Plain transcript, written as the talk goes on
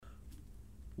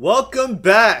Welcome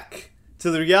back to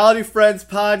the Reality Friends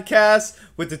podcast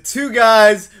with the two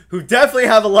guys who definitely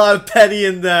have a lot of petty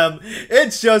in them.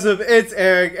 It's Joseph, it's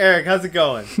Eric. Eric, how's it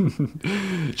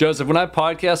going? Joseph, when I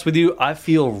podcast with you, I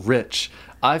feel rich.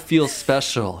 I feel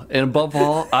special. And above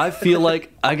all, I feel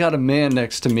like I got a man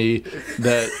next to me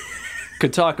that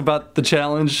could talk about the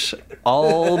challenge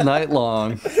all night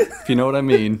long, if you know what I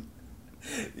mean.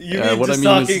 What I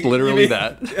mean is literally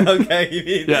that. Okay, you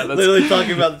mean literally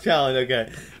talking about the challenge.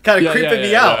 Okay. Kind of creeping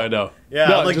me out. I know. Yeah,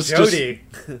 no, I'm like Jody.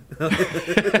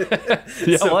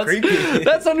 So creepy.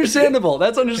 That's understandable.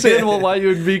 That's understandable why you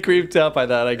would be creeped out by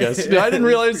that, I guess. I didn't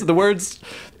realize that the words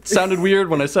sounded weird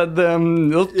when I said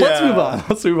them. Let's move on.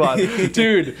 Let's move on.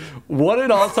 Dude, what an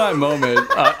all-time moment.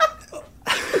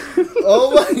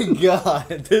 Oh my god.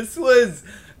 This was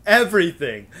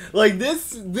everything. Like,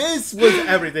 this was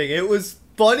everything. It was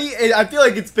funny, and I feel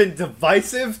like it's been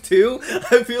divisive too.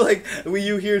 I feel like when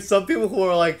you hear some people who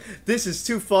are like, this is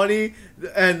too funny,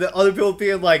 and the other people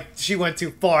being like, she went too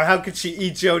far, how could she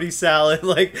eat Jody salad?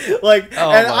 Like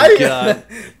oh and my God.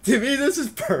 To me, this is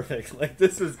perfect. Like,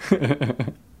 this is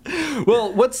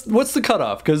well, what's the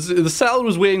cutoff? Because the salad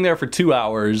was waiting there for 2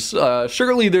 hours.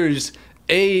 Surely there's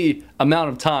a amount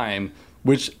of time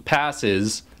which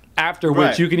passes after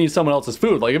which you can eat someone else's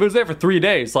food. Like, if it was there for 3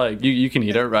 days, like, you can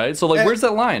eat it, right? So, like, where's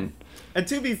that line? And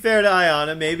to be fair to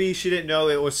Ayanna, maybe she didn't know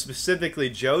it was specifically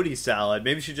Jody's salad.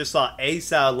 Maybe she just saw a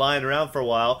salad lying around for a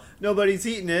while. Nobody's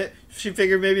eating it. She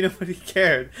figured maybe nobody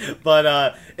cared.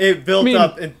 But it built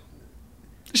up. And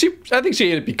I think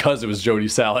she ate it because it was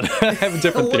Jody's salad. I have a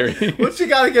different theory. What's she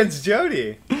got against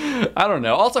Jody? I don't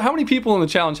know. Also, how many people in the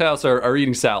challenge house are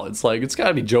eating salads? Like, it's got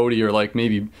to be Jody or, like,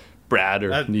 maybe Brad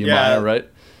or Nehemiah, right?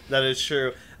 That is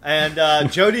true.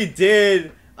 And Jody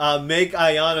did make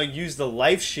Ayanna use the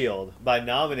life shield by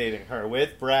nominating her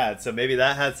with Brad. So maybe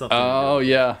that had something to do with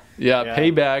it. Yeah.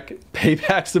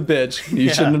 Payback's a bitch. You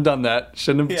shouldn't have done that.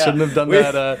 Shouldn't have done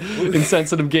that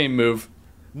insensitive game move.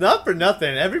 Not for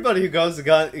nothing. Everybody who goes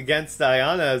against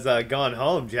Ayanna has gone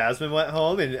home. Jasmine went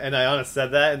home, and Ayanna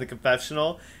said that in the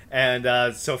confessional. And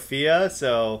Sophia,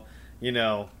 so,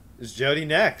 is Jody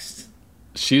next?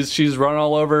 She's run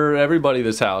all over everybody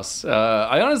this house.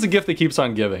 Ayanna's a gift that keeps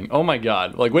on giving. Oh my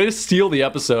god. Like, way to steal the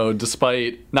episode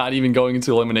despite not even going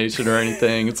into elimination or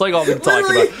anything. It's like all we talked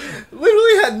about.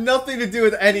 Literally had nothing to do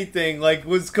with anything. Like,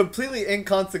 was completely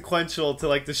inconsequential to,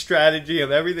 like, the strategy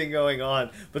of everything going on,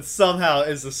 but somehow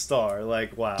is a star.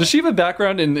 Like, wow. Does she have a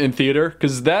background in theater?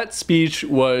 Because that speech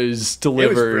was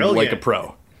delivered like a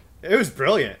pro. It was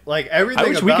brilliant. Like, everything. I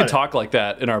wish we could talk like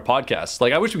that in our podcast.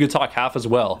 Like, I wish we could talk half as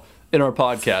well in our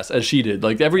podcast as she did.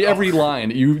 Like, every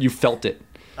line, you felt it.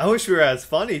 I wish we were as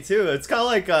funny too. It's kind of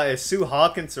like Sue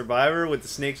Hawk in Survivor with the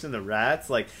snakes and the rats.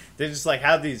 Like, they just like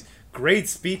have these great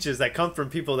speeches that come from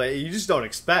people that you just don't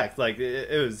expect. Like,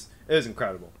 it was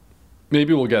incredible.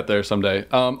 Maybe we'll get there someday.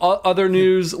 Other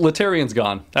news: Laterrian's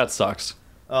gone. That sucks.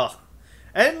 Oh,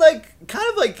 and like kind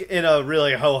of like in a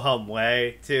really ho hum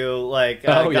way too. Like,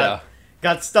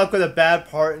 got stuck with a bad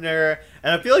partner,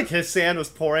 and I feel like his sand was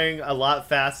pouring a lot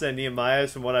faster than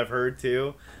Nehemiah's, from what I've heard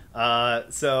too.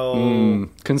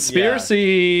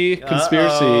 Conspiracy.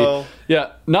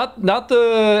 Yeah, not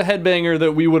the headbanger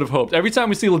that we would have hoped. Every time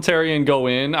we see Laterrian go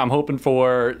in, I'm hoping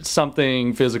for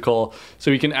something physical,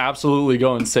 so he can absolutely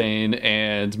go insane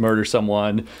and murder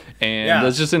someone, and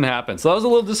that just didn't happen. So that was a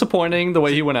little disappointing the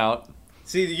way he went out.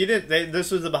 See, you didn't. This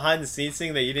was the behind-the-scenes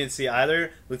thing that you didn't see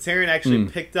either. Laterrian actually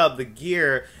picked up the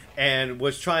gear and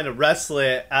was trying to wrestle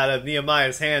it out of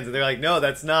Nehemiah's hands, and they're like, "No,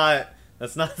 that's not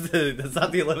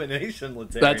the elimination,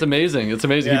 Laterrian." That's amazing. It's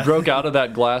amazing. He broke out of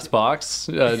that glass box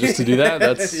just to do that.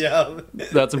 That's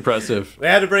that's impressive. They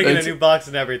had to bring in a new box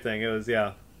and everything. It was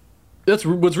That's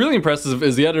what's really impressive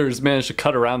is the editors managed to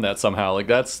cut around that somehow. Like,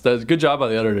 that's a good job by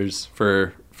the editors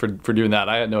for doing that.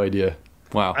 I had no idea.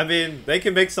 Wow. I mean, they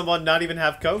can make someone not even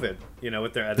have COVID,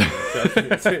 with their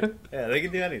editing. So, yeah, they can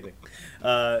do anything.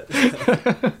 Yeah.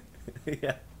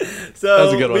 So that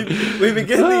was a good one. We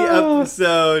begin the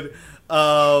episode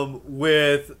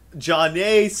with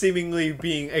Janae seemingly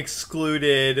being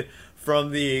excluded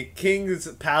from the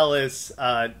King's Palace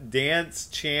dance,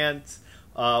 chant,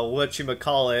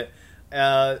 whatchamacallit.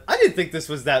 I didn't think this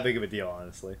was that big of a deal,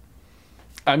 honestly.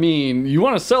 I mean, you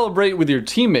want to celebrate with your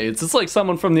teammates. It's like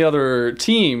someone from the other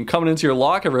team coming into your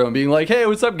locker room being like, "Hey,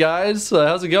 what's up, guys?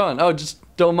 How's it going? Oh, just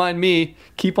don't mind me.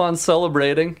 Keep on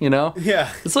celebrating,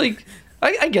 Yeah. It's like,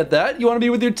 I get that. You want to be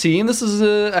with your team. This is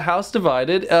a house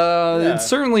divided. It's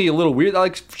certainly a little weird.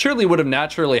 Like, surely would have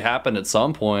naturally happened at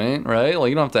some point, right? Like,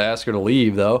 you don't have to ask her to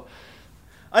leave, though.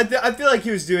 I feel like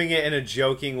he was doing it in a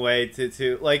joking way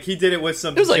to like he did it with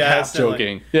some. It was like jest half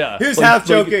joking. Like, yeah, he was like, half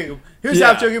joking. He was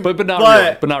half joking, but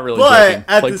not really. But joking.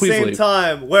 at like, the same leave.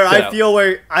 time, where I feel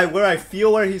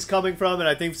where he's coming from, and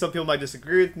I think some people might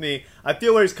disagree with me. I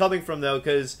feel where he's coming from though,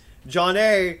 because John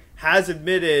A has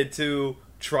admitted to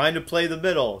trying to play the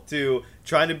middle, to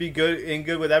trying to be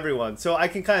good with everyone. So I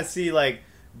can kind of see like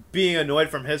being annoyed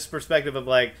from his perspective of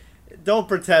like, don't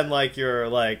pretend like you're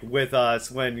like with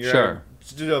us when you're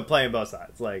playing both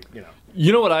sides. Like, you know.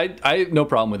 You know what? I have no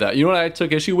problem with that. You know what I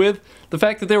took issue with? The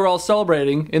fact that they were all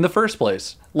celebrating in the first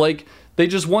place. Like, they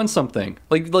just won something.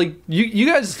 Like you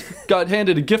guys got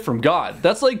handed a gift from God.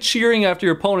 That's like cheering after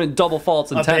your opponent double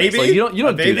faults in tennis. Baby? Like, you don't do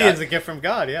that. A baby is a gift from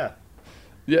God. Yeah.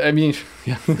 Yeah, I mean,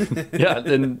 yeah,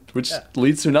 and which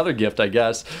leads to another gift, I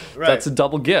guess. Right. That's a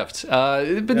double gift. But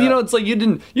you know, it's like you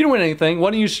didn't win anything.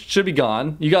 One of you should be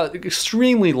gone. You got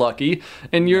extremely lucky,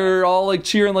 and you're all like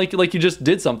cheering like you just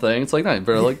did something. It's like, no,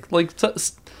 bro,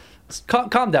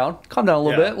 calm down a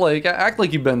little bit. Like act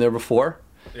like you've been there before.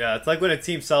 Yeah, it's like when a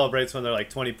team celebrates when they're like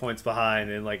 20 points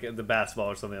behind in like the basketball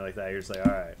or something like that. You're just like,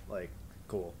 all right, like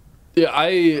cool. Yeah,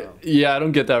 I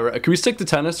don't get that. Can we stick to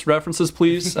tennis references,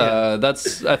 please? I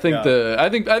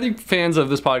think fans of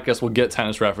this podcast will get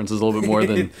tennis references a little bit more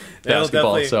than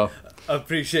basketball. So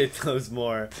appreciate those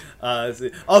more.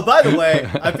 Oh, by the way,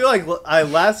 I feel like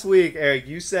last week, Eric,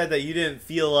 you said that you didn't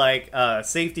feel like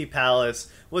Safety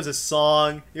Palace was a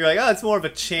song. You're like, oh, it's more of a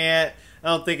chant. I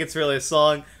don't think it's really a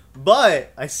song.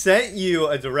 But I sent you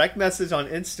a direct message on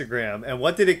Instagram, and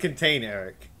what did it contain,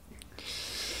 Eric?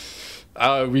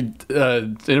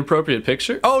 Inappropriate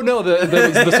picture. Oh no,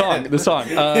 the song.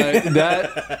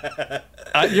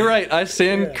 You're right. I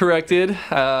stand corrected.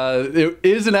 It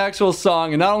is an actual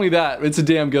song, and not only that, it's a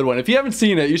damn good one. If you haven't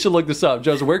seen it, you should look this up.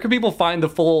 Joseph, where can people find the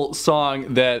full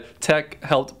song that Tech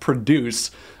helped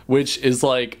produce? Which is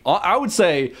like, I would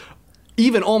say,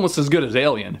 even almost as good as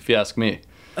Alien, if you ask me.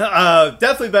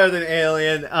 Definitely better than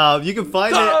Alien. You can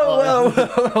find it.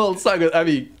 Well, it's not good. I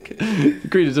mean,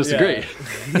 agree to disagree.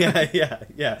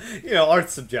 Yeah. You know,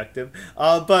 art's subjective.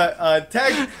 But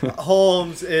Tech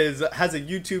Holmes has a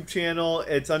YouTube channel.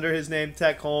 It's under his name,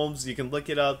 Tech Holmes. You can look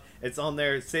it up. It's on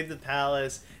there. Save the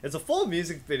Palace. It's a full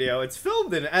music video. It's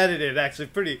filmed and edited actually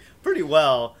pretty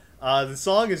well. The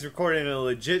song is recorded in a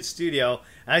legit studio.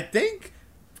 And I think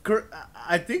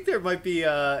there might be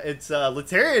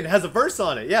Laterrian has a verse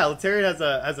on it. Yeah, Laterrian has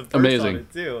a verse on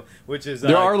it too, which is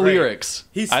there are great. lyrics.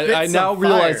 I now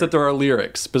realize that there are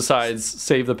lyrics besides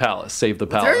 "Save the Palace," "Save the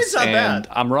Palace," Laterrian's not and bad.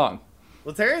 I'm wrong.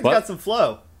 Laterrian's got some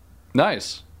flow.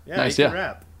 Nice. Yeah, nice. He can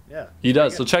rap. Yeah, he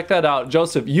does. So check that out,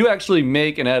 Joseph. You actually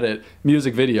make and edit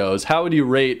music videos. How would you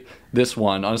rate this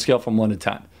one on a scale from 1 to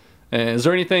 10? And is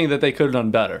there anything that they could have done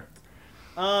better?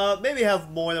 Maybe have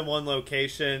more than one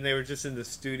location. They were just in the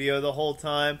studio the whole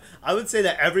time. I would say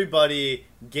that everybody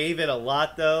gave it a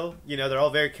lot, though. You know, they're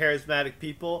all very charismatic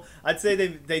people. I'd say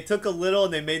they took a little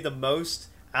and they made the most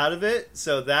out of it.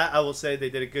 So that, I will say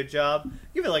they did a good job.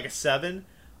 Give it like a 7.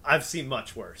 I've seen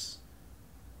much worse.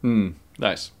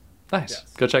 Nice. Yes.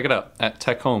 Go check it out at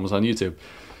Tech Holmes on YouTube.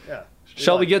 Yeah.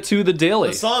 Shall we get to the daily?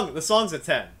 The song's a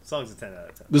 10. The song's a 10 out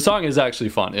of 10. The song is actually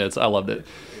fun. I loved it.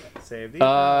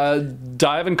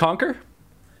 Dive and Conquer?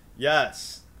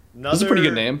 Yes. That's a pretty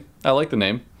good name. I like the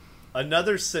name.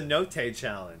 Another Cenote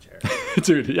challenge, Eric.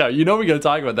 Dude, yeah, you know we're going to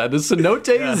talk about that. The Cenote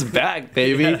is back,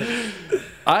 baby.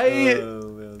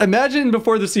 Imagine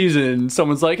before the season,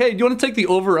 someone's like, hey, do you want to take the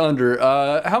over-under?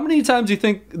 How many times do you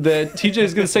think that TJ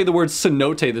is going to say the word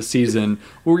cenote this season?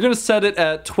 We're going to set it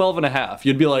at 12.5.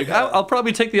 You'd be like, I'll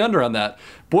probably take the under on that.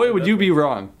 Boy, would you be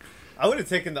wrong. I would have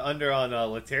taken the under on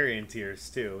Laterrian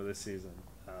tiers, too, this season.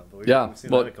 But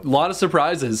a lot of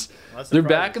surprises. They're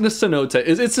back in the cenote.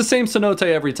 It's the same cenote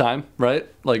every time, right?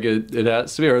 Like, it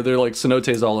has to be, or they're like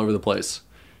cenotes all over the place.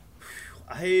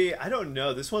 I don't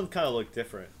know. This one kind of looked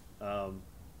different.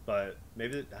 But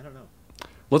maybe, I don't know.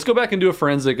 Let's go back and do a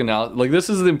forensic analysis. Like, this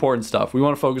is the important stuff. We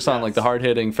want to focus on, like, the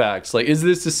hard-hitting facts. Like, is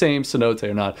this the same cenote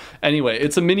or not? Anyway,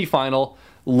 it's a mini-final.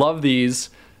 Love these.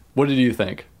 What did you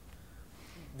think?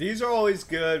 These are always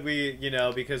good,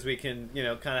 because we can,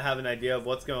 kind of have an idea of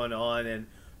what's going on and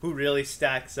who really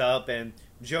stacks up. And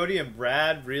Jody and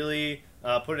Brad really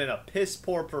put in a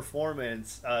piss-poor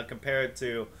performance compared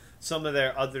to some of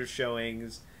their other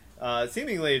showings.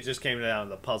 Seemingly, it just came down to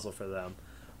the puzzle for them.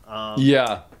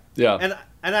 Yeah. And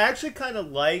I actually kind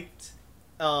of liked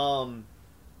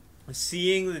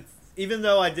seeing, even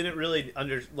though I didn't really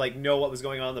know what was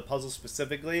going on in the puzzle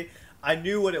specifically, I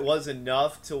knew what it was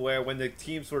enough to where when the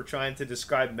teams were trying to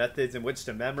describe methods in which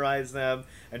to memorize them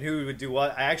and who would do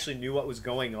what, I actually knew what was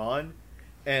going on.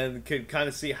 and could kind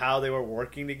of see how they were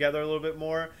working together a little bit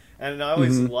more. And I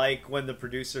always like when the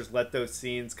producers let those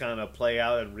scenes kind of play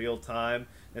out in real time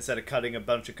instead of cutting a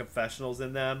bunch of confessionals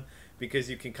in them, because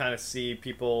you can kind of see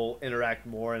people interact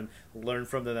more and learn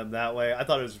from them that way. I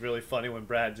thought it was really funny when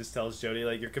Brad just tells Jody,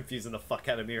 like, you're confusing the fuck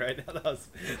out of me right now. That was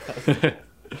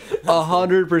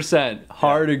 100%.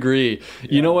 Hard agree.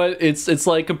 You know what? It's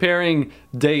like comparing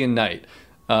day and night.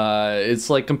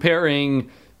 It's like comparing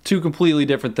two completely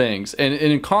different things. And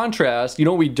in contrast, you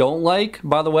know what we don't like,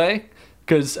 by the way?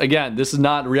 Because again, this is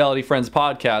not Reality Friends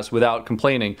podcast without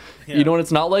complaining. Yeah. You know what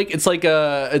it's not like? It's like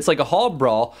a hall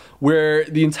brawl where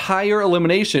the entire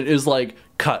elimination is like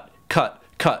cut.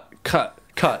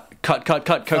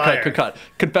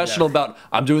 Confessional about,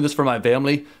 I'm doing this for my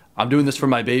family. I'm doing this for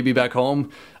my baby back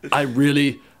home. I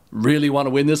really, really want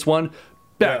to win this one.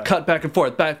 Cut back and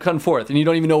forth, and you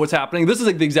don't even know what's happening. This is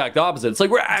like the exact opposite. It's like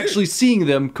we're actually seeing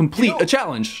them complete a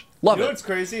challenge. Love it. You know what's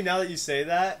crazy? Now that you say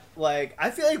that, like, I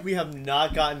feel like we have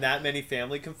not gotten that many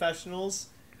family confessionals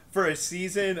for a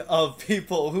season of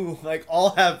people who, like,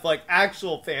 all have, like,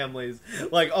 actual families,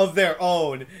 like, of their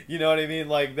own, you know what I mean?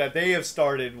 Like, that they have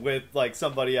started with, like,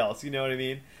 somebody else, you know what I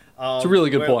mean? It's a really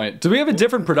good point. Do we have a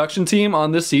different production team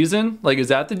on this season? Like, is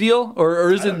that the deal?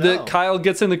 Or is it that Kyle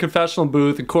gets in the confessional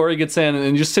booth and Corey gets in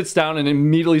and just sits down and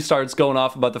immediately starts going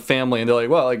off about the family, and they're like,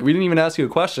 well, like, we didn't even ask you a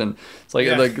question. It's like,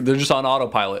 like they're just on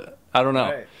autopilot. I don't know.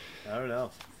 Right. I don't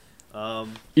know.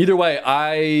 Either way,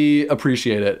 I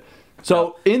appreciate it.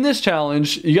 So in this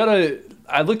challenge,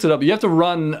 I looked it up, you have to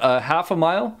run half a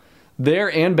mile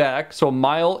there and back. So a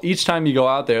mile each time you go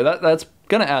out there. That's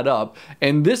gonna add up,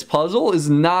 and this puzzle is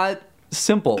not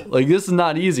simple. Like, this is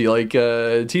not easy. Like,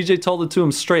 TJ told it to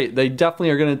him straight. They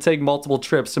definitely are gonna take multiple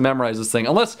trips to memorize this thing,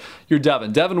 unless you're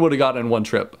Devin would have gotten in one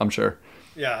trip, I'm sure.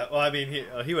 Yeah, well, I mean,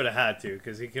 he would have had to,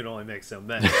 because he can only make so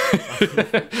many.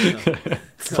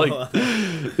 It's like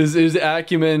his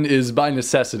acumen is by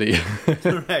necessity.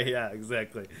 Right, yeah,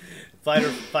 exactly. Fight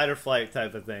or flight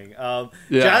type of thing.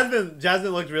 Jasmine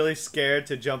looked really scared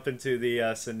to jump into the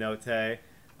cenote.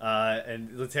 And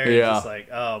Laterrian's just like,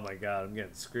 oh my god, I'm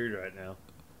getting screwed right now.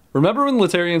 Remember when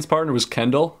Laterrian's partner was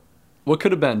Kendall? What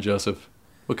could have been, Joseph?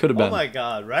 What could have been? Oh my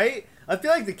god, right? I feel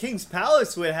like the King's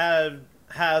Palace would have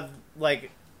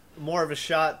like more of a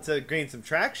shot to gain some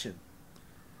traction.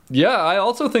 Yeah, I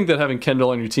also think that having Kendall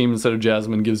on your team instead of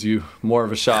Jasmine gives you more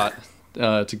of a shot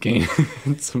to gain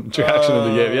some traction in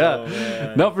the game. Yeah,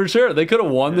 man. No, for sure. They could have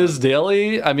won this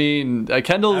daily. I mean,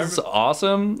 Kendall's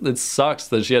awesome. It sucks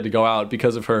that she had to go out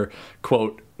because of her,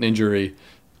 quote, injury,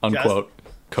 unquote,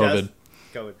 COVID.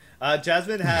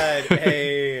 Jasmine had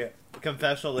a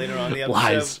confessional later on in the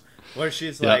episode where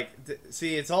she's like,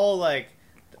 see, it's all like,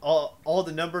 all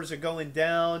the numbers are going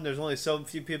down. There's only so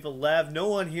few people left. No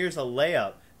one here's a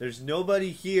layup. There's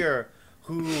nobody here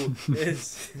who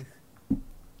is...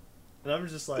 And I'm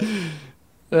just like...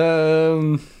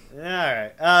 All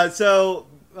right. So...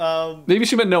 maybe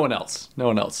she meant no one else. No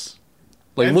one else.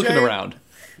 Like, MJ, looking around.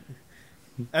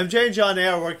 MJ and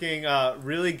Jonna are working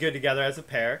really good together as a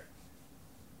pair.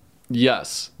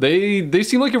 Yes. They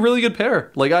seem like a really good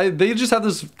pair. Like, they just have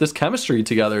this chemistry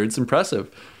together. It's impressive.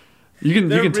 You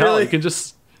can tell. You can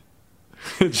just...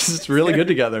 just really good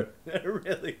together. They're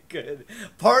really good.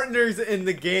 Partners in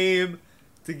the game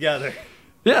together.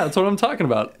 Yeah, that's what I'm talking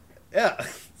about. Yeah.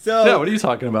 So yeah, what are you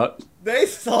talking about? They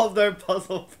solved their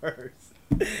puzzle first,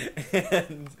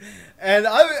 and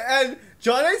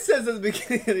Jonna says at the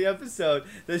beginning of the episode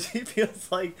that she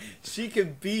feels like she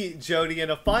can beat Jody in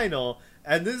a final,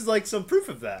 and this is like some proof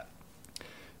of that.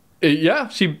 Yeah,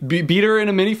 she beat her in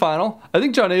a mini final. I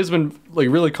think Jonna has been like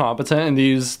really competent in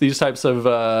these types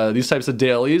of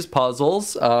dailies,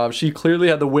 puzzles. She clearly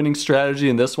had the winning strategy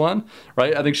in this one,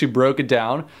 right? I think she broke it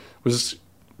down, was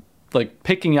like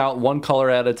picking out one color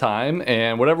at a time,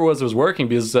 and whatever was working,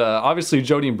 because obviously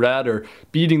Jody and Brad are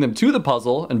beating them to the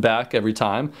puzzle and back every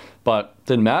time, but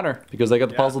didn't matter because they got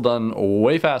the puzzle done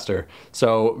way faster.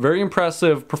 So very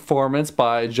impressive performance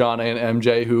by Jonna and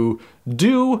MJ, who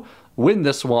do win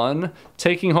this one,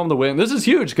 taking home the win. This is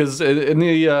huge because in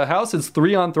the house it's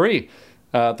 3-on-3.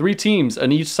 3 teams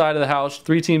on each side of the house,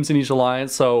 3 teams in each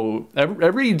alliance. So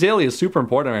every daily is super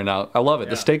important right now. I love it.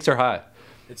 Yeah. The stakes are high.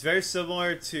 It's very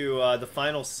similar to the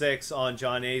final 6 on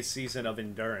John A's season of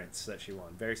Endurance that she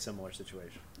won. Very similar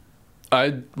situation.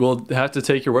 I will have to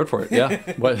take your word for it. Yeah.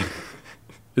 What?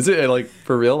 Is it like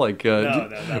for real? Like no.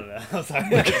 I'm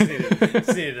sorry. I just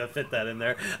needed to fit that in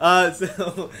there.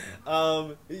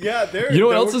 You know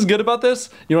what else is good about this?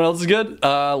 You know what else is good?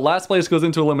 Last place goes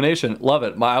into elimination. Love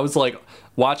it. I was like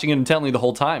watching it intently the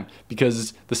whole time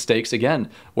because the stakes again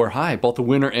were high. Both the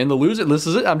winner and the loser. This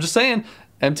is it. I'm just saying.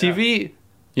 MTV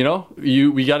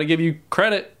we got to give you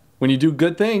credit when you do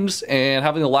good things, and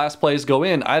having the last place go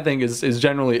in, I think is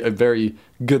generally a very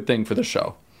good thing for the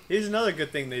show. Here's another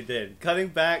good thing they did. Cutting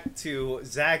back to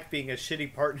Zach being a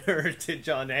shitty partner to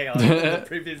John A on the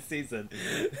previous season.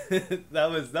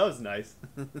 that was nice.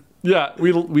 Yeah,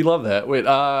 we love that. Wait,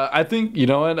 I think, you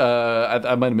know what?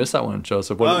 I might have missed that one,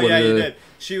 Joseph. You did.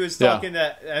 She was talking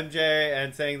to MJ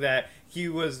and saying that he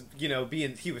was,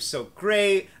 he was so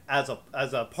great as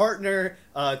a partner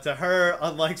to her,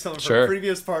 unlike some of her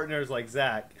previous partners like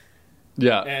Zach.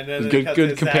 Yeah, and then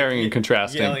good comparing and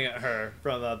contrasting. Yelling at her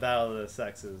from Battle of the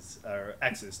Sexes, or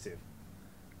X's too.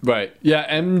 Right.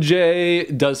 Yeah,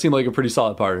 MJ does seem like a pretty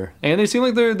solid partner, and they seem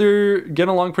like they're getting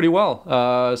along pretty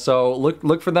well. So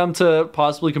look for them to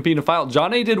possibly compete in a final.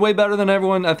 John A did way better than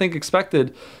everyone I think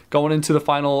expected going into the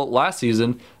final last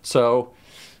season. So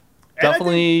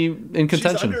definitely in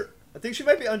contention. I think she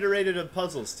might be underrated in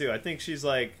puzzles too. I think she's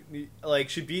like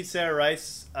she beat Sarah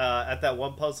Rice at that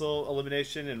one puzzle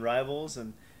elimination in Rivals,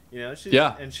 and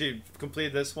and she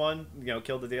completed this one.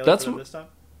 Killed the daily for them this time.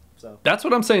 So that's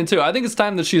what I'm saying too. I think it's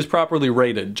time that she's properly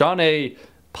rated. John A,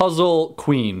 puzzle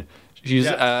queen. She's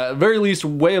at very least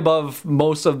way above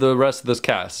most of the rest of this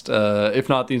cast, if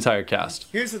not the entire cast.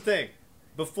 Here's the thing: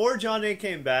 before John A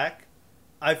came back,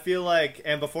 I feel like,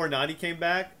 and before Nani came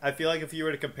back, I feel like if you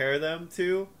were to compare them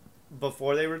two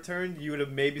before they returned, you would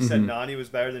have maybe said Nani was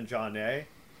better than John A.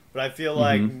 But I feel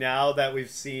like now that we've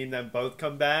seen them both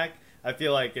come back, I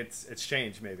feel like it's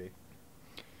changed maybe.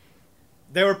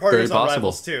 They were partners on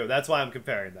Rivals too. That's why I'm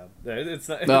comparing them. It's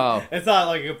not. It's not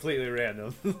like completely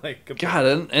random.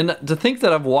 God, and to think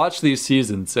that I've watched these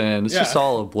seasons and it's just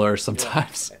all a blur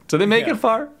sometimes. Do they make it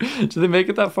far? Do they make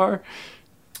it that far?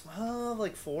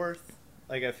 Like fourth.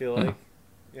 I feel like.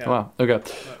 Yeah. Wow. Okay.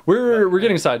 We're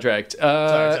getting sidetracked.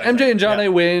 MJ and John A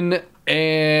win,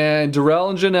 and Darrell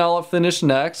and Janelle finish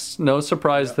next. No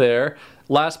surprise there.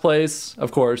 Last place,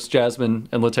 of course, Jasmine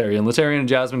and Laterrian. Laterrian and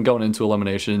Jasmine going into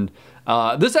elimination.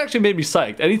 This actually made me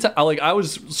psyched. Anytime, I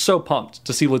was so pumped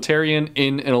to see Laterrian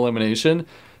in an elimination.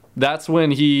 That's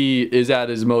when he is at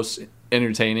his most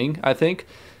entertaining, I think.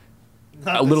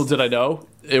 Little did I know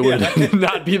it would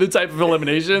not be the type of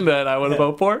elimination that I would have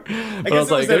hoped for. But I guess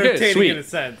was like, okay, sweet. In a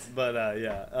sense, but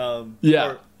yeah.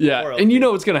 And you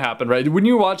know what's going to happen, right? When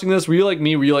you were watching this, were you like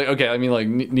me? Were you like, okay, I mean, like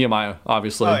Nehemiah,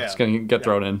 obviously, is going to get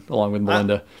thrown in along with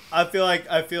Melinda. I feel like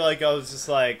I was just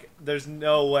like, there's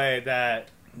no way that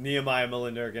Nehemiah and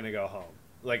Melinda are going to go home,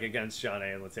 like against John A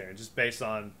and Laterrian, just based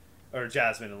on, or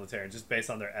Jasmine and Laterrian, just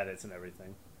based on their edits and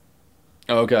everything.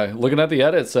 Okay, looking at the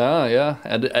edits, yeah,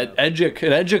 Edgiker,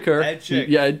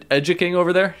 yeah, Edgiking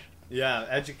over there. Yeah,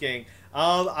 Edgiking.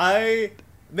 I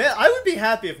would be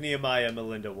happy if Nehemiah and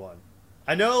Melinda won.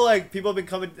 I know, like, people have been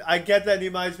coming. I get that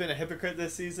Nehemiah's been a hypocrite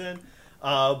this season,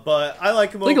 but I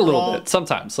like him like overall. A little bit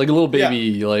sometimes, like a little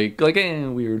baby, like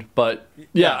weird. But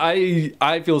yeah,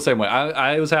 I feel the same way.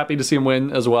 I was happy to see him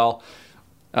win as well.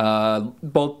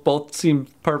 Both seem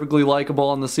perfectly likable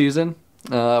on the season.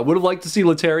 Would have liked to see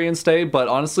Laterrian stay, but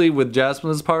honestly, with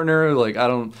Jasmine as partner, like I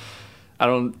don't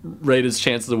rate his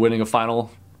chances of winning a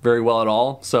final very well at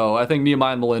all. So I think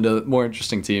Nehemiah and Melinda, more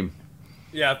interesting team.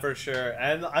 Yeah, for sure.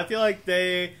 And I feel like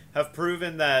they have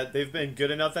proven that they've been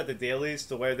good enough at the dailies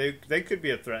to where they could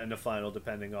be a threat in the final,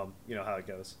 depending on how it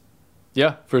goes.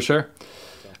 Yeah, for sure.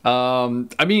 So.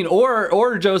 I mean,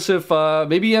 or Joseph,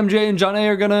 maybe MJ and John A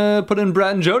are gonna put in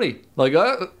Brad and Jody. Like,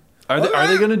 are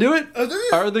they going to do it?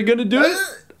 Are they going to do it?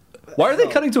 Why are they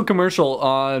cutting to a commercial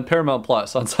on Paramount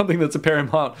Plus, on something that's a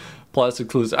Paramount Plus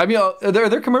exclusive? I mean, are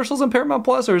there commercials on Paramount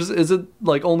Plus, or is it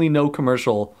like only no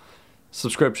commercial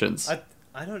subscriptions?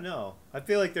 I don't know. I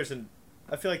feel like there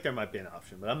might be an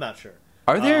option, but I'm not sure.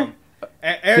 Are there?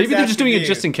 Maybe they're just doing it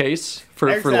just in case for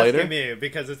later. Asking me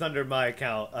because it's under my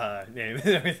account name and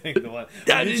everything. The one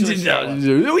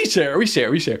we share.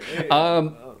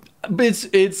 But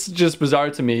it's just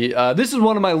bizarre to me. This is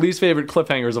one of my least favorite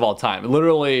cliffhangers of all time.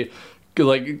 Literally,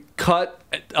 like, cut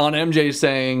on MJ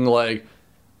saying, like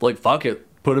fuck it,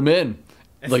 put him in.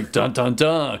 Like, dun, dun,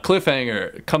 dun,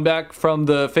 cliffhanger. Come back from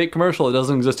the fake commercial. It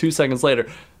doesn't exist 2 seconds later.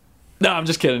 No, I'm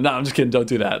just kidding. Don't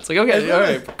do that. It's like, okay, all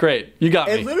right, great. You got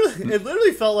me. It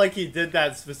literally felt like he did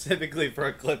that specifically for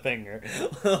a cliffhanger.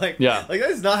 Like that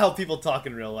is not how people talk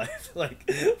in real life. like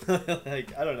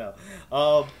I don't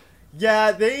know.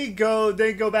 Yeah, they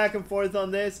go back and forth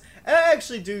on this. And I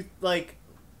actually do, like,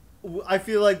 I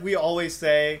feel like we always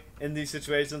say in these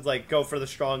situations, like, go for the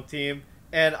strong team.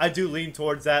 And I do lean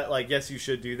towards that. Like, yes, you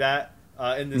should do that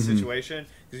in this situation.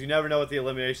 Because you never know what the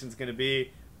elimination is going to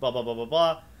be. Blah, blah, blah,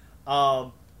 blah,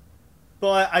 blah.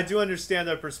 But I do understand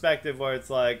their perspective where it's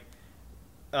like,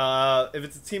 if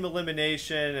it's a team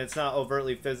elimination, it's not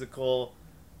overtly physical.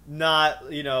 Not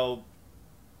Jasmine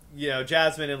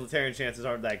and Laterian's chances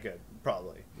aren't that good.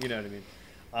 Probably, you know what I mean.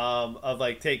 Of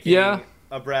like taking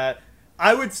a Brad.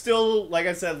 I would still, like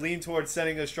I said, lean towards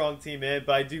sending a strong team in,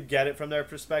 but I do get it from their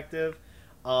perspective,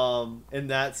 in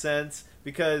that sense,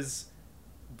 because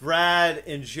Brad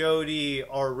and Jody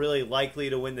are really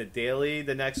likely to win the daily,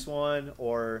 the next one,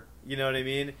 or you know what I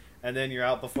mean, and then you're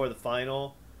out before the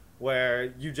final,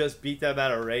 where you just beat them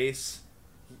at a race.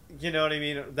 You know what I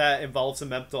mean? That involves some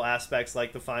mental aspects,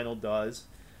 like the final does.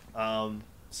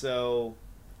 So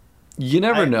you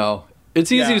never know.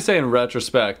 It's easy to say in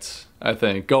retrospect, I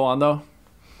think. Go on, though.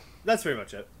 That's pretty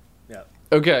much it. Yeah.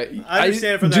 Okay. I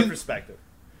understand it from that perspective.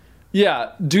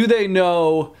 Yeah. Do they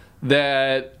know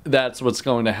that that's what's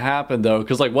going to happen, though?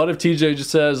 Because, like, what if TJ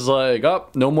just says, like, oh,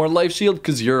 no more life shield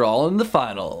because you're all in the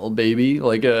final, baby?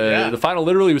 Like, the final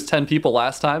literally was 10 people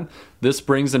last time. This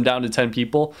brings them down to 10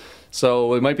 people. So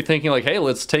we might be thinking, like, hey,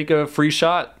 let's take a free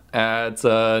shot at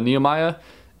Nehemiah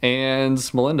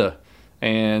and Melinda.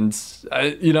 And,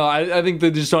 I think they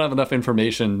just don't have enough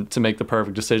information to make the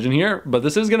perfect decision here. But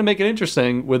this is going to make it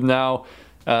interesting with now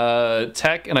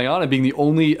Tech and Ayana being the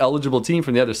only eligible team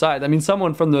from the other side. I mean,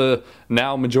 someone from the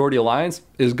now majority alliance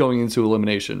is going into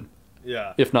elimination.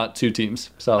 Yeah. If not two teams.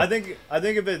 So I think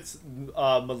if it's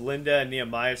Melinda and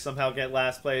Nehemiah somehow get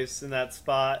last place in that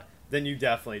spot, then you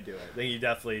definitely do it. Then you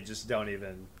definitely just don't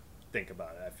even think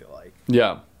about it, I feel like.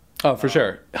 Yeah. Oh, for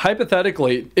sure.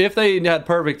 Hypothetically, if they had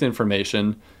perfect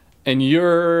information and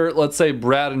you're, let's say,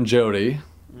 Brad and Jody,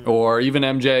 or even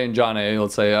MJ and John A,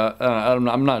 let's say,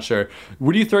 I'm not sure.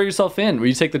 Would you throw yourself in? Would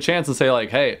you take the chance and say, like,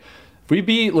 hey, if we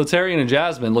beat Laterian and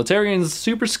Jasmine, Laterian's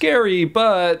super scary,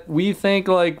 but we think,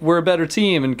 like, we're a better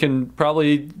team and can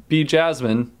probably beat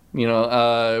Jasmine.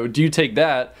 Do you take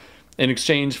that in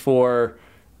exchange for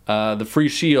the free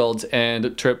shield and a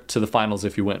trip to the finals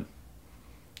if you win?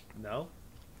 No.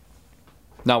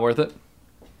 Not worth it?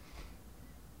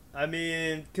 I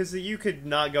mean, because you could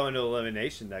not go into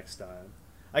elimination next time.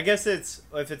 I guess if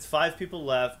it's 5 people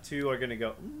left, 2 are going to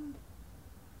go,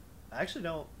 I actually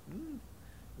don't. You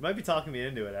might be talking me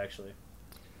into it, actually.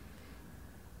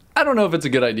 I don't know if it's a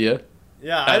good idea.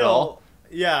 Yeah, I don't.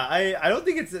 Yeah, I don't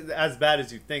think it's as bad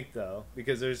as you think, though.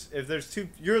 Because if there's 2,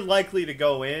 you're likely to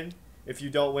go in if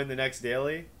you don't win the next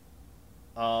daily.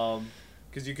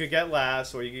 Because you could get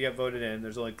last or you could get voted in.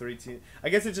 There's only 3 teams. I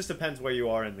guess it just depends where you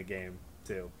are in the game,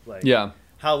 too. Like,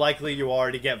 how likely you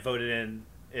are to get voted in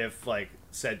if, like,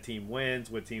 said team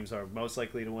wins, what teams are most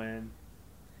likely to win.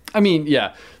 I mean,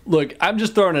 yeah. Look, I'm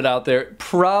just throwing it out there.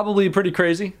 Probably pretty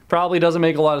crazy. Probably doesn't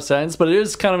make a lot of sense, but it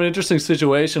is kind of an interesting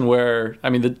situation where, I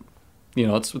mean,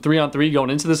 it's 3-on-3 going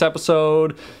into this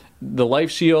episode. The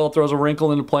life shield throws a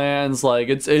wrinkle into plans. Like,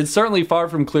 it's certainly far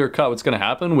from clear cut what's going to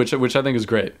happen, which I think is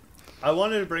great. I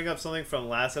wanted to bring up something from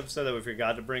last episode that we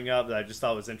forgot to bring up that I just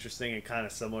thought was interesting and kind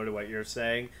of similar to what you're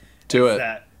saying.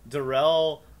 That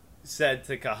Darrell said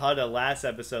to Kahada last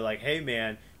episode, like, hey,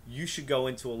 man, you should go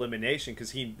into elimination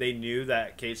because they knew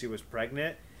that Casey was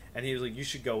pregnant. And he was like, you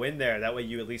should go in there. That way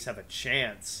you at least have a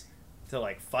chance to,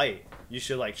 like, fight. You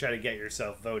should, like, try to get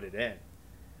yourself voted in.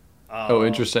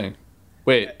 Interesting.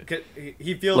 Wait.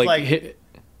 He feels like...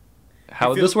 How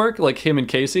would this work? Like him and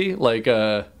Casey? Like,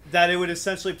 that it would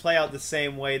essentially play out the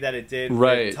same way that it did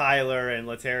with Tyler and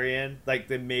Laterian. Like,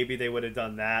 maybe they would have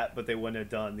done that, but they wouldn't have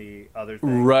done the other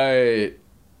thing. Right.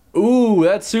 Ooh,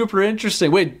 that's super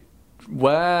interesting. Wait,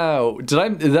 wow.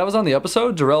 That was on the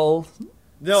episode? Darrell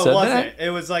No, said it wasn't. That? It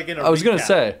was like in a recap. I was going to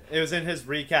say. It was in his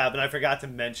recap, and I forgot to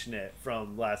mention it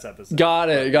from last episode. Got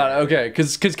it. Okay.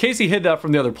 Because Casey hid that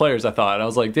from the other players, I thought. And I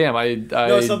was like, damn, I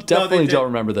definitely don't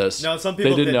remember this. No, some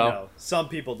people didn't know. Some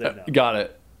people didn't know. Got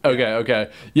it. Okay.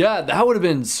 Yeah, that would have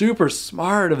been super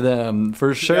smart of them,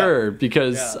 for sure.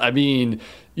 Because, I mean,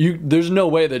 there's no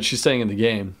way that she's staying in the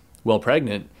game while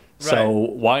pregnant. So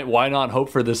why not hope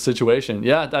for this situation?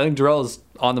 Yeah, I think Darrell is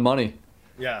on the money.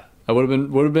 Yeah. That would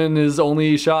have been his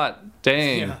only shot.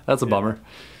 Dang, that's a bummer.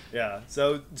 Yeah.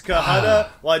 So Kahada,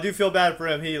 well, I do feel bad for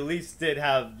him. He at least did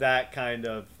have that kind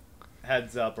of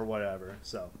heads up or whatever.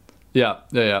 So. Yeah.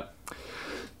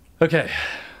 Okay,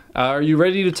 are you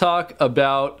ready to talk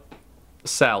about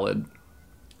salad?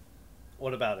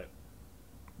 What about it?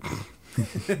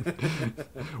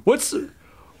 What's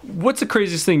the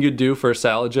craziest thing you'd do for a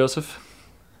salad, Joseph?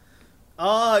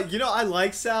 I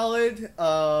like salad.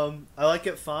 I like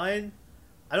it fine.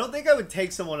 I don't think I would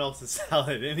take someone else's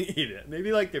salad and eat it.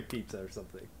 Maybe like their pizza or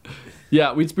something.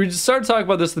 Yeah, we just started talking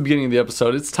about this at the beginning of the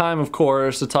episode. It's time, of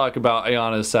course, to talk about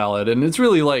Ayana's salad, and it's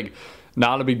really like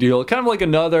not a big deal. Kind of like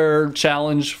another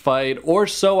challenge fight, or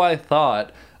so I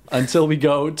thought. until we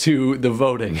go to the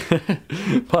voting.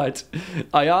 But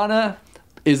Ayanna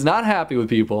is not happy with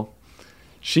people.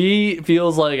 She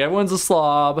feels like everyone's a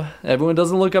slob. Everyone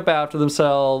doesn't look up after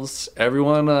themselves.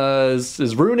 Everyone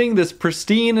is ruining this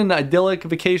pristine and idyllic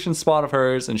vacation spot of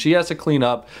hers, and she has to clean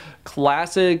up.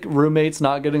 Classic roommates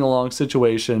not getting along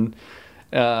situation.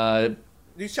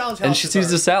 These challenge houses and she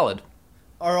sees the salad.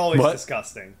 Are always What?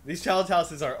 disgusting. These challenge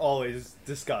houses are always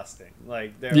disgusting.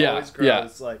 Like they're Yeah, always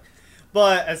gross. Like,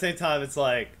 but at the same time, it's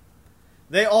like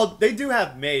they do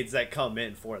have maids that come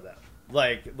in for them.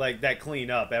 Like that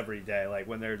clean up every day, like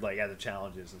when they're like at the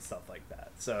challenges and stuff like that.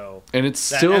 So And it that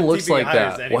still looks MTV like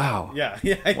hires that. anyone. Wow. Yeah.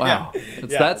 Wow. Yeah,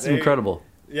 That's they- incredible.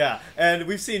 Yeah, and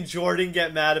we've seen Jordan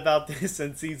get mad about this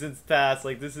in seasons past.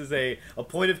 Like this is a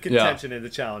point of contention in the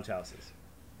challenge houses.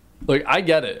 Like, I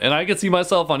get it, and I can see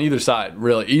myself on either side,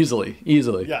 really, easily.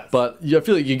 Yes. But I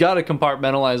feel like you got to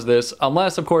compartmentalize this,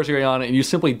 unless, of course, you're Ayanna and you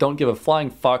simply don't give a flying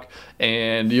fuck,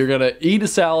 and you're going to eat a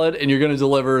salad, and you're going to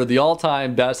deliver the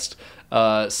all-time best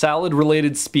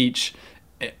salad-related speech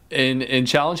in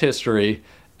challenge history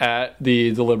at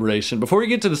the deliberation. Before we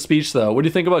get to the speech, though, what do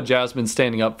you think about Jasmine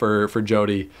standing up for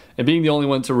Jody and being the only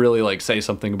one to really, like, say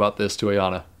something about this to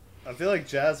Ayanna? I feel like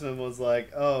Jasmine was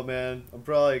like, "Oh man, I'm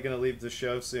probably gonna leave the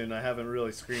show soon. I haven't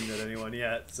really screamed at anyone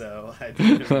yet, so I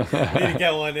need to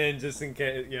get one in just in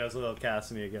case, so they'll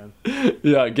cast me again."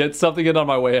 Yeah, get something in on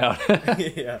my way out.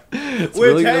 Yeah, That's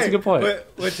a good point.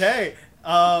 Hey,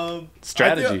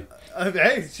 Strategy.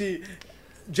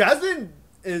 Jasmine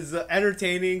is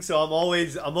entertaining, so I'm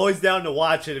always down to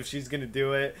watch it if she's gonna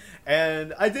do it.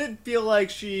 And I did feel like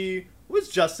she was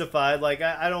justified. Like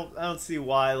I don't see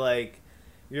why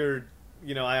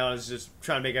Ayanna's just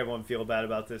trying to make everyone feel bad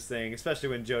about this thing, especially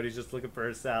when Jody's just looking for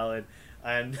her salad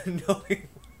and knowing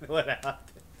what happened.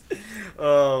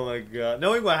 Oh my god.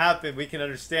 Knowing what happened, we can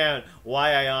understand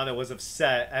why Ayanna was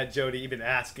upset at Jody even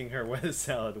asking her where the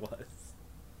salad was.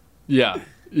 Yeah.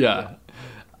 You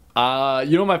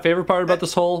know what my favorite part about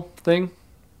this whole thing?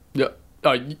 Yeah.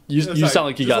 Oh, you sound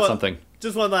like you got something.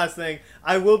 Just one last thing.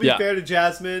 I will be Yeah. fair to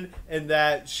Jasmine in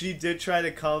that she did try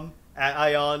to come at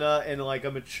Ayanna in like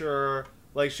a mature,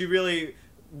 like she really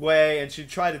way, and she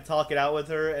tried to talk it out with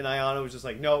her, and Ayanna was just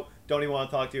like, "Nope, don't even want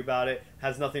to talk to you about it.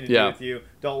 Has nothing to do with you.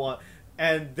 Don't want."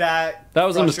 And that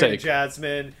was a frustrated mistake.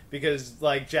 Jasmine, because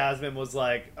like Jasmine was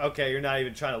like, "Okay, you're not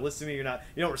even trying to listen to me. You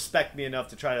don't respect me enough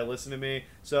to try to listen to me."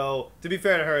 So to be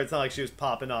fair to her, it's not like she was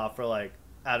popping off for like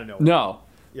out of nowhere. No.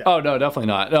 Yeah. Oh no, definitely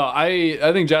not. No, I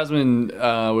think Jasmine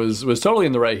was totally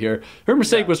in the right here. Her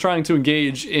mistake was trying to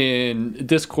engage in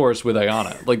discourse with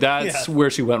Ayanna. Like that's where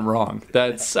she went wrong.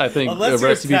 That's I think Unless a you're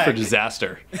recipe for tech.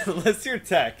 disaster. Unless you're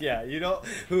tech,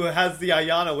 who has the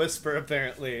Ayanna whisper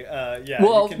apparently.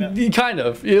 Well, you can, he kind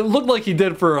of. It looked like he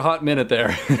did for a hot minute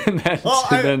there.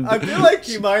 I feel like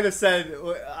he might have said.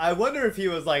 I wonder if he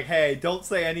was like, "Hey, don't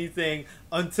say anything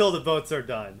until the votes are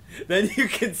done. Then you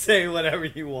can say whatever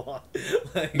you want."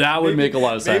 Like, That would make a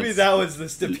lot of sense. Maybe that was the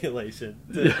stipulation.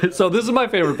 So this is my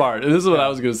favorite part. And this is what I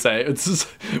was going to say. It's just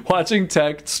watching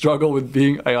Tech struggle with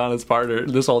being Ayanna's partner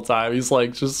this whole time. He's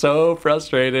like just so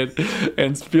frustrated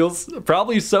and feels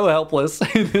probably so helpless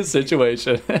in this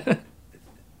situation.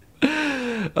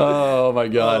 Oh my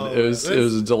god, it was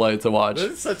a delight to watch.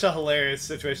 This is such a hilarious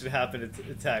situation that happened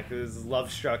at Tech. It was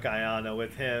love struck Ayanna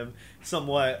with him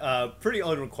somewhat pretty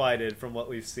unrequited from what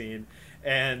we've seen,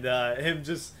 and him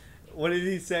just. What did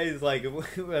he say? He's like,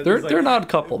 they're not a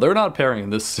couple. They're not pairing in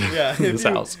this this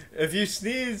house. If you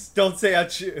sneeze, don't say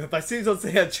achoo. If I sneeze, don't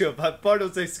say achoo. If I fart,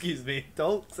 don't say excuse me.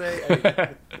 Don't say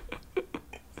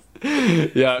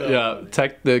anything. Yeah.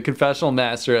 Tech, the confessional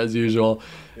master as usual.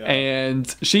 Yeah.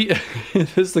 And she,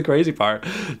 this is the crazy part.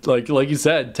 Like you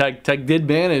said, Tech did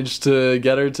manage to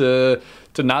get her to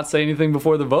not say anything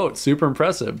before the vote. Super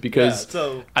impressive because,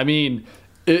 I mean,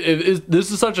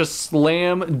 this is such a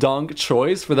slam dunk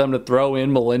choice for them to throw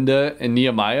in Melinda and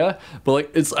Nehemiah, but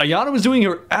like Ayanna was doing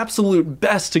her absolute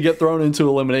best to get thrown into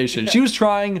elimination. She was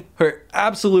trying her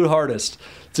absolute hardest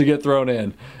to get thrown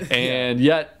in, and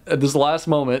yet at this last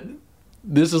moment,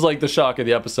 this is like the shock of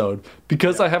the episode.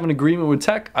 Because I have an agreement with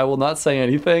Tech, I will not say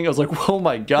anything. I was like, oh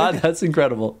my god, that's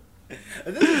incredible.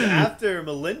 And this is after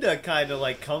Melinda kind of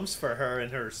like comes for her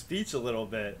in her speech a little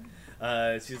bit.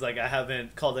 She's like, I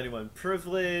haven't called anyone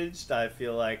privileged. I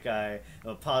feel like I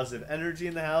have a positive energy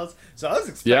in the house. So I was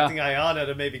expecting Ayanna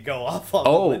to maybe go off on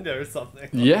Melinda or something.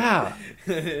 Yeah.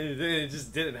 It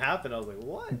just didn't happen. I was like,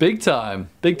 what? Big time.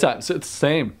 So it's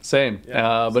same.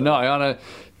 Yeah, but no, Ayanna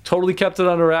totally kept it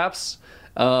under wraps.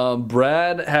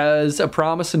 Brad has a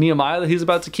promise to Nehemiah that he's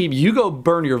about to keep. You go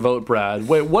burn your vote, Brad.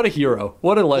 Wait, what a hero.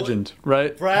 What a legend,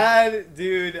 right? Brad,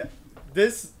 dude,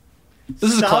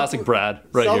 This is classic Brad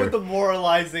right stop here. with the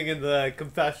moralizing in the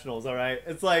confessionals, all right?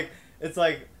 It's like,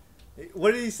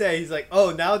 what did he say? He's like,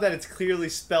 oh, now that it's clearly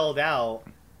spelled out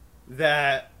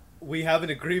that we have an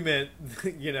agreement,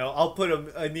 I'll put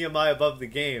a Nehemiah above the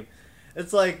game.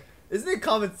 It's like, isn't it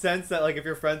common sense that, like, if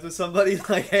you're friends with somebody,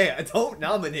 like, hey, don't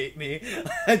nominate me.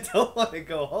 I don't want to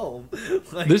go home.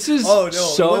 Like, this is oh, no,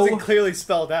 so... it wasn't clearly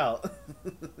spelled out.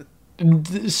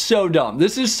 So dumb.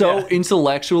 This is so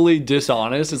intellectually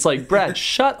dishonest. It's like, Brad,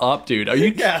 shut up, dude. Are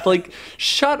you like,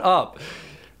 shut up.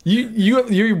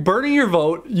 You're burning your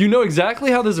vote. You know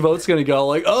exactly how this vote's gonna go.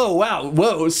 Like, oh wow,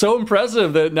 whoa, so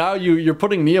impressive that now you're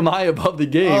putting Nehemiah above the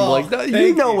game. Oh, like,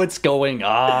 you know what's going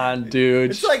on,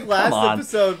 dude. It's like last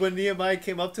episode when Nehemiah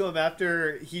came up to him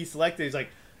after he selected. He's like,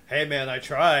 "Hey man, I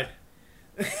tried."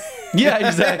 Yeah,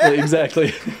 exactly.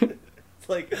 It's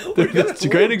like, that's a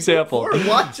great example. We're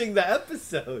watching the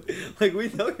episode. Like, we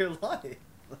know you're lying.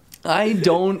 I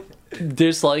don't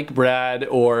dislike Brad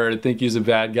or think he's a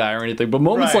bad guy or anything, but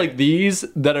moments like these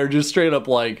that are just straight up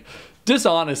like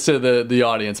dishonest to the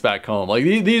audience back home, like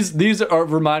these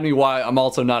remind me why I'm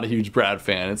also not a huge Brad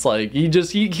fan. It's like he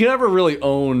can never really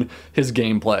own his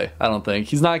gameplay. I don't think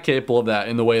he's not capable of that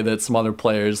in the way that some other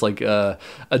players like a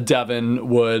Devin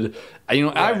would.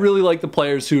 I really like the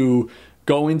players who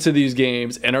go into these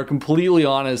games and are completely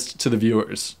honest to the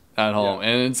viewers at home,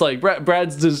 and it's like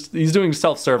Brad's he's doing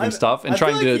self-serving stuff and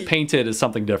trying to paint it as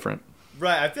something different.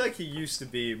 Right, I feel like he used to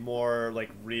be more like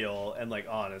real and like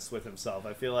honest with himself.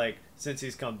 I feel like since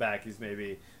he's come back, he's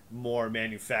maybe more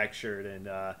manufactured and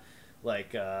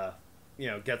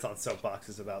gets on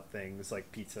soapboxes about things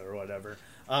like pizza or whatever.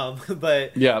 I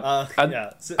think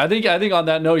on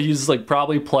that note, he's like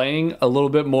probably playing a little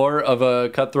bit more of a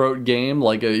cutthroat game.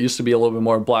 Like it used to be a little bit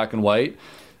more black and white.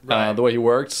 Right. The way he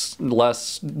works,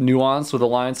 less nuance with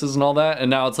alliances and all that, and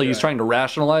now it's like he's trying to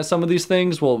rationalize some of these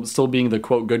things while still being the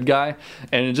quote good guy,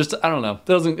 and it just, I don't know,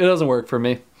 it doesn't work for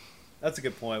me. That's a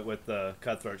good point with the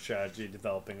cutthroat strategy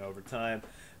developing over time.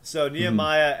 So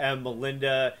Nehemiah and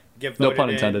Melinda get voted no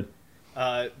pun intended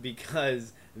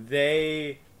because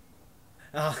they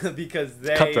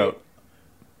cutthroat.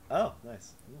 Oh,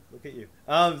 nice! Look at you.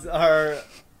 Are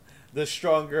the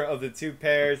stronger of the two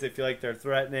pairs. They feel like they're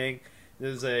threatening.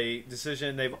 There's a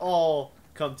decision they've all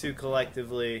come to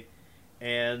collectively,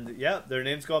 and their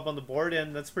names go up on the board,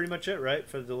 and that's pretty much it, right,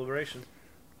 for the deliberation.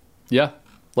 Yeah,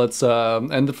 let's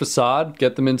end the facade,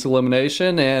 get them into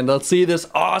elimination, and let's see this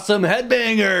awesome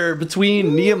headbanger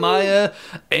between Nehemiah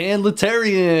and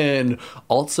Laterrian.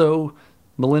 Also,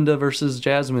 Melinda versus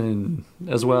Jasmine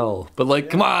as well. But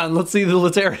come on, let's see the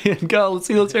Laterrian go. Let's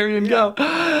see Laterrian go.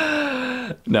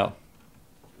 No.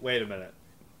 Wait a minute.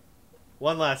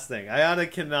 One last thing.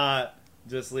 Ayanna cannot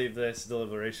just leave this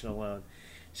deliberation alone.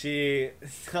 She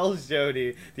tells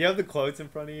Jody, do you have the quotes in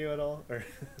front of you at all? Or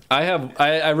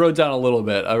I wrote down a little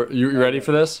bit. You ready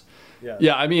for this? Yeah.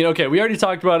 Yeah, I mean, okay, we already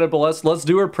talked about it, but let's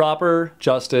do her proper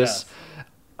justice.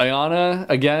 Yeah. Ayanna,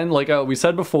 again, like we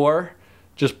said before,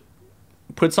 just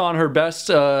puts on her best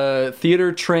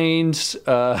theater-trained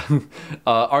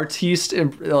artiste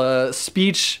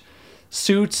speech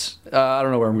suit. I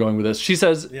don't know where I'm going with this. She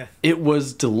says, It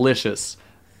was delicious.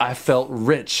 I felt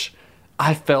rich.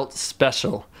 I felt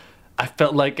special. I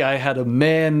felt like I had a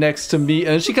man next to me.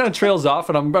 And she kind of trails off,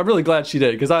 and I'm really glad she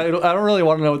did, because I don't really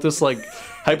want to know what this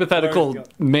hypothetical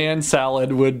man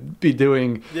salad would be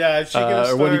doing. Yeah, she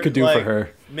could or what he could do for her.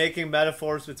 Making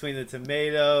metaphors between the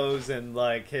tomatoes and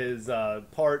his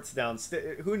parts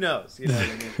downstairs. Who knows? You know what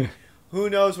I mean? Who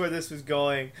knows where this was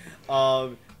going?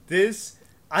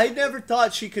 I never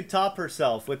thought she could top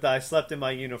herself with I slept in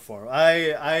my uniform.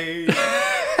 and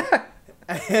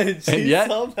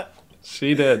yet,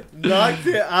 she did. Knocked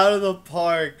it out of the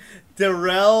park.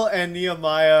 Darrell and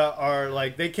Nehemiah are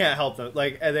they can't help them.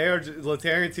 And they are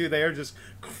Laterrian too. They are just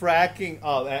cracking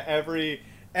up at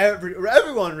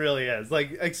everyone really is.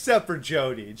 Except for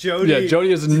Jody. Yeah,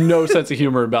 Jody has no sense of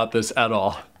humor about this at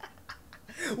all.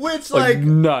 Which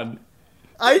none.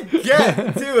 I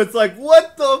get too. It's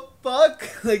what the fuck?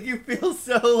 You feel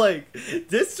so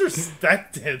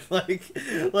disrespected.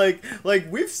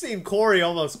 We've seen Corey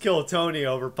almost kill Tony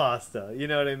over pasta. You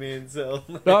know what I mean? So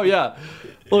oh yeah.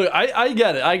 Look, I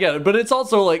get it. But it's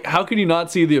also how can you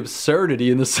not see the absurdity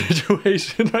in the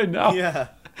situation right now? Yeah.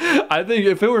 I think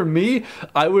if it were me,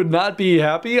 I would not be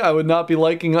happy. I would not be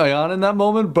liking Ayanna in that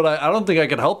moment, but I don't think I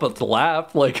could help but to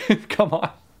laugh. Come on.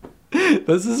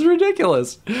 This is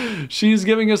ridiculous. She's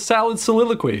giving a salad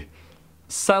soliloquy.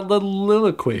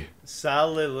 Soliloquy.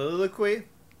 Soliloquy?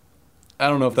 I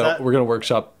don't know if that we're gonna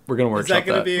workshop. We're gonna Is that workshop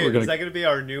gonna that. be? We're gonna, Is that gonna be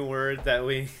our new word that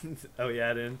we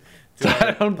add in?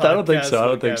 I don't think so. I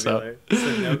don't think so.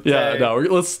 Yeah, no.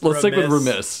 Let's stick with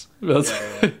remiss.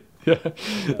 Yeah,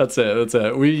 that's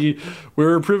it.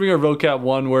 We're improving our vocab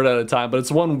one word at a time, but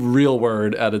it's one real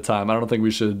word at a time. I don't think we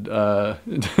should try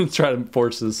to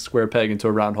force this square peg into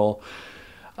a round hole.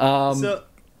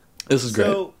 This is great.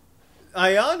 So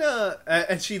Ayana,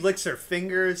 and she licks her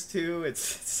fingers too. It's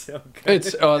so good.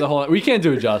 It's the whole. We can't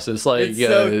do it justice. Like,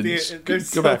 go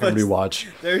back and rewatch.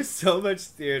 There's so much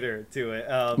theater to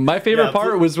it. My favorite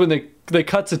part was when they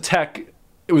cut to Tech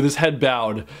with his head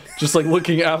bowed, just like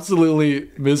looking absolutely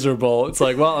miserable. It's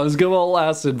like, well, it was good while it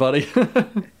lasted, buddy.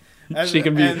 She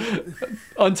can be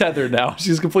untethered now.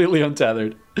 She's completely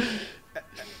untethered.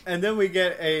 And then we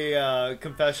get a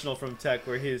confessional from Tech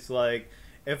where he's like,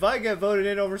 if I get voted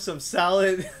in over some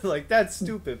salad, like, that's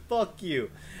stupid. Fuck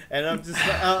you. And I'm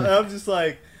just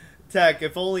like, Tech,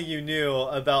 if only you knew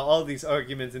about all these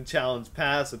arguments and challenge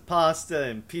past with pasta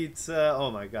and pizza.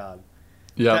 Oh my god.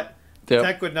 Yeah.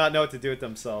 Tech would not know what to do with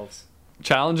themselves.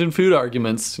 Challenging food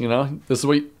arguments, this is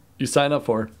what you sign up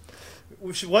for.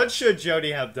 What should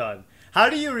Jody have done? How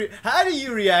do you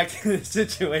react in this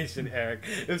situation, Eric?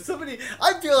 If somebody,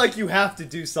 I feel like you have to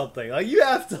do something. Like, you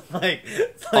have to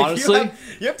honestly,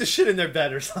 you have to shit in their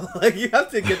bed or something. Like, you have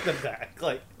to get them back.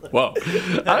 Like, whoa,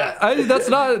 that's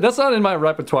not in my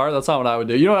repertoire. That's not what I would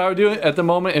do. You know what I would do at the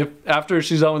moment if after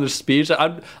she's done with her speech,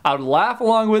 I would laugh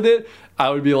along with it. I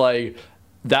would be like,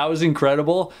 that was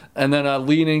incredible. And then I'd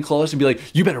lean in close and be like,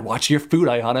 you better watch your food,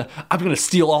 Ayana. I'm going to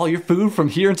steal all your food from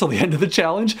here until the end of the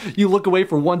challenge. You look away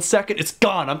for 1 second, it's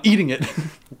gone. I'm eating it.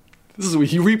 This is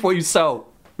what you reap what you sow.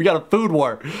 We got a food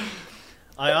war.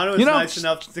 Ayana was nice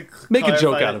enough to make a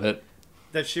joke out of it.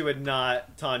 That she would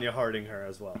not Tanya Harding her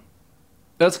as well.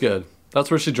 That's good. That's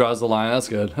where she draws the line. That's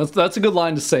good. That's a good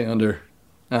line to say under.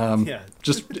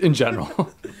 Just in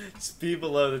general. Just be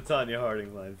below the Tanya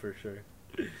Harding line for sure.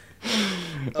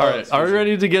 All right, are we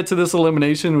ready to get to this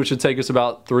elimination, which should take us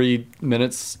about 3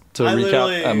 minutes to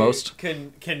recap at most?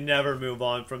 Can never move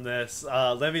on from this.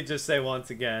 Let me just say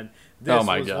once again,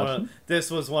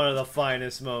 this was one of the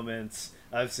finest moments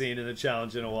I've seen in the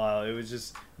challenge in a while. It was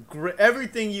just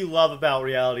everything you love about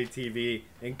reality TV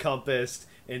encompassed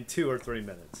in 2 or 3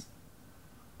 minutes.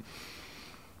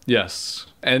 Yes,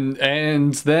 and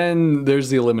then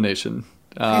there's the elimination.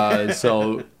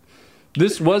 So.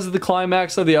 This was the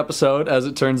climax of the episode, as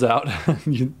it turns out.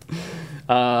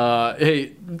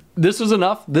 Hey, this was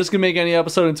enough. This can make any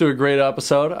episode into a great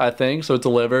episode, I think. So it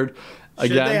delivered.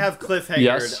 Should they have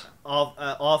cliffhangered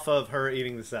off of her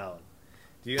eating the salad?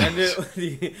 Do you end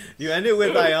it? You end it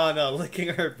with Ayana licking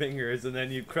her fingers, and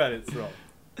then you credits roll.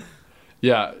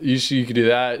 Yeah, you could do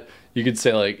that. You could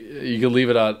say, like, you could leave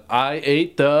it on I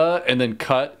ate the, and then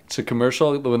cut to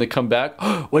commercial when they come back.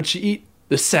 What'd she eat?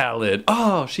 The salad.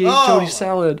 Oh, she ate Jody's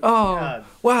salad. Oh, God.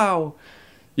 Wow.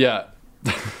 Yeah.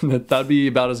 That'd be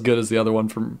about as good as the other one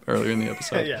from earlier in the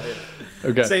episode. Yeah.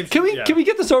 Okay. Can we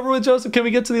get this over with, Joseph? Can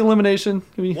we get to the elimination?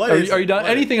 Are you done?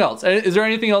 Anything else? Is there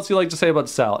anything else you'd like to say about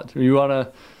the salad? Or you want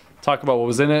to talk about what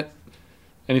was in it?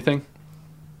 Anything?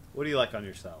 What do you like on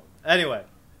your salad? Anyway,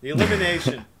 the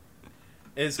elimination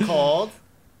is called...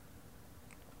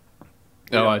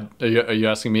 Oh, are you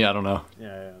asking me? I don't know.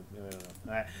 Yeah.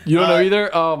 You don't know either?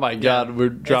 Oh my God, we're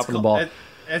dropping the ball.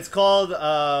 It's called,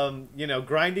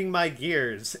 grinding my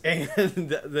gears, and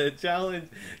the challenge.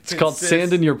 It's called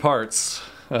sand in your parts.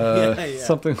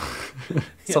 Something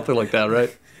like that,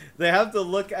 right? They have to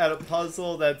look at a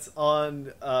puzzle that's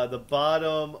on the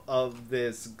bottom of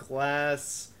this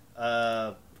glass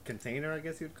container, I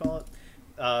guess you'd call it.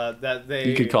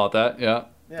 You could call it that, yeah.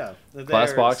 Yeah.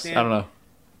 Glass box. I don't know.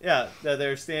 Yeah, that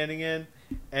they're standing in,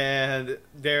 and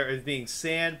there is being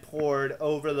sand poured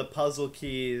over the puzzle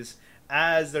keys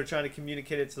as they're trying to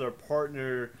communicate it to their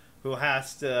partner, who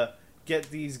has to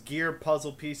get these gear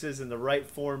puzzle pieces in the right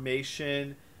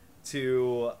formation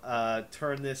to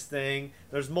turn this thing.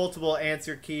 There's multiple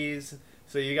answer keys,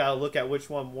 so you got to look at which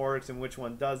one works and which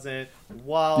one doesn't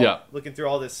while looking through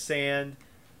all this sand.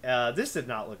 This did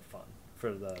not look fun for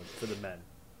the men.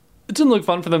 It didn't look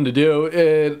fun for them to do.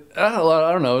 I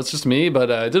don't know. It's just me, but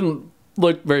it didn't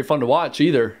look very fun to watch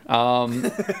either.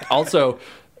 Also,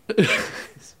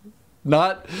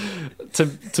 not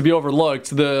to be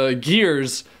overlooked, the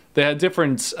gears, they had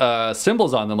different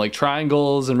symbols on them, like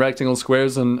triangles and rectangles,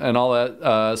 squares, and all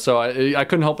that. So I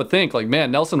couldn't help but think, like, man,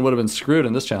 Nelson would have been screwed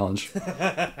in this challenge.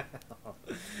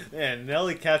 Man,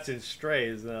 Nelly catching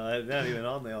strays, not even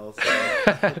on the other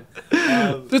side.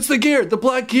 It's the gear, the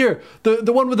black gear,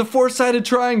 the one with the four-sided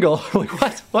triangle. Like,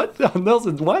 what? Oh,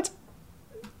 Nelson, what?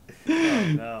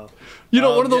 Oh, no.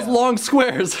 One of those long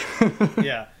squares.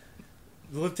 Yeah.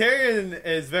 Laterian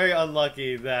is very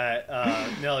unlucky that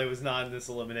Nelly was not in this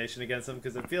elimination against him,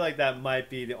 because I feel like that might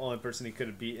be the only person he could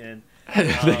have beaten.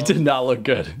 They did not look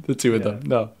good, the two of them.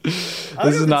 No.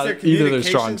 This is not either their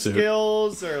strong suit.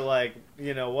 Skills or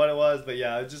what it was, but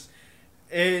yeah,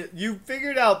 you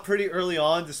figured out pretty early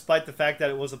on, despite the fact that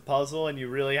it was a puzzle and you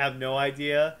really have no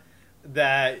idea,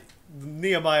 that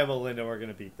Nehemiah and Melinda were going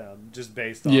to beat them just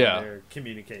based on their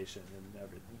communication and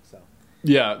everything. So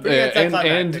yeah,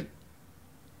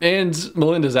 and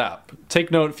Melinda's app. Take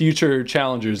note, future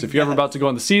challengers. If you're ever about to go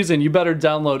on the season, you better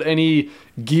download any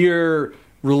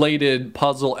gear-related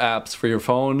puzzle apps for your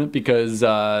phone, because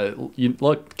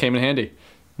came in handy.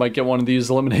 Might get one of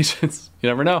these eliminations. You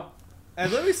never know.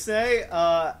 And let me say,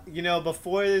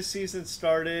 before this season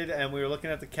started and we were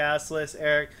looking at the cast list,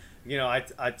 Eric,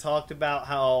 I talked about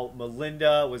how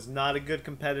Melinda was not a good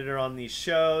competitor on these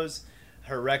shows.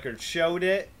 Her record showed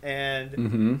it,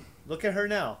 and look at her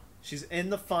now. She's in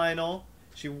the final.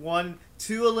 She won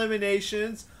 2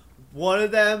 eliminations. One of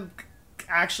them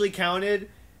actually counted,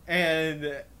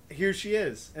 and here she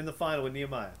is in the final with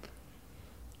Nehemiah.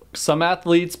 Some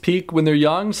athletes peak when they're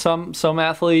young. Some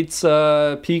athletes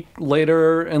peak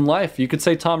later in life. You could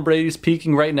say Tom Brady's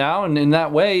peaking right now, and in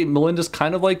that way, Melinda's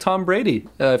kind of like Tom Brady,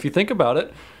 if you think about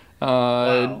it.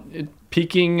 Wow.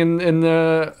 Peaking in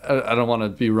the... I don't want to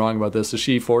be wrong about this. Is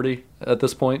she 40 at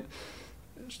this point?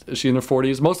 Is she in her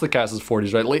 40s? Most of the cast is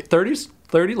 40s, right? Late 30s?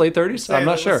 Late 30s? I'm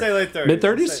not sure. Let's say late 30s. Mid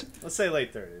 30s? Let's say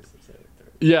late 30s.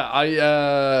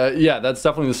 Yeah, that's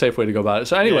definitely the safe way to go about it.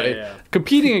 So anyway,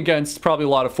 competing against probably a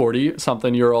lot of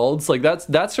 40-something-year-olds, like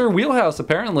that's her wheelhouse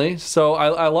apparently. So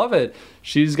I love it.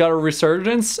 She's got a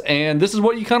resurgence, and this is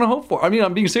what you kind of hope for. I mean,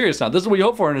 I'm being serious now. This is what you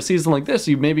hope for in a season like this.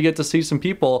 You maybe get to see some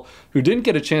people who didn't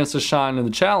get a chance to shine in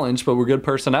the challenge, but were good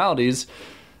personalities.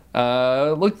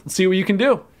 See what you can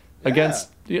do against,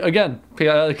 again,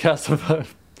 a cast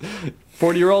of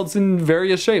 40-year-olds in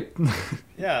various shape.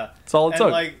 Yeah, that's all it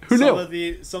took. Who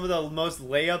knew? Some of the most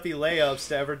layups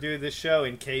to ever do this show,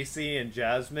 in Casey and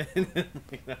Jasmine,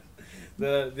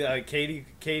 the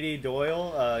Katie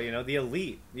Doyle, the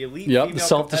elite. Yep, the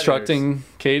self-destructing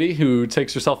Katie, who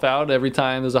takes herself out every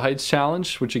time there's a heights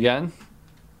challenge. Which again,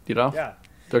 yeah,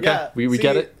 okay, yeah. We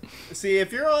get it. See,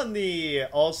 if you're on the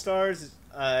All Stars,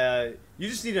 you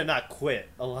just need to not quit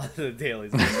a lot of the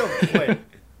dailies. Just don't quit.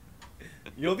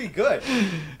 You'll be good.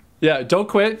 Yeah, don't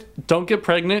quit. Don't get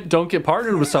pregnant. Don't get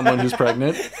partnered with someone who's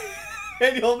pregnant.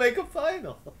 And you'll make a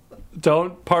final.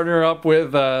 Don't partner up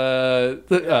with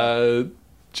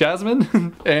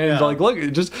Jasmine. And look,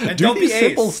 just do these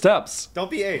simple steps.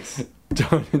 Don't be ace.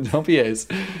 Don't be ace.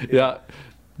 Yeah.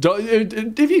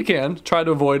 If you can, try to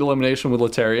avoid elimination with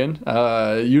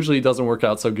Laterian. Usually it doesn't work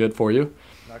out so good for you.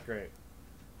 Not great.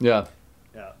 Yeah.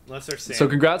 Yeah, unless they're Sam. So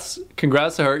congrats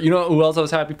to her. You know who else I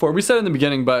was happy for? We said in the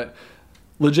beginning, but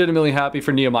legitimately happy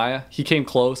for Nehemiah. He came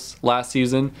close last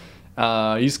season.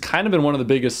 He's kind of been one of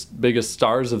the biggest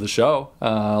stars of the show.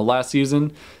 Last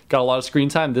season, got a lot of screen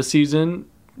time. This season,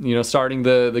 starting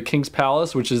the King's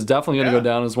Palace, which is definitely going to go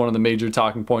down as one of the major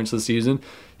talking points of the season.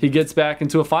 He gets back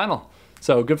into a final.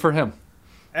 So good for him.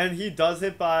 And he does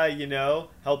it by,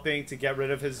 helping to get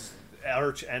rid of his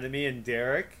arch enemy in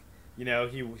Derek.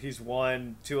 He's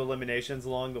won 2 eliminations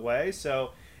along the way.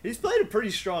 So he's played a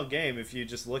pretty strong game if you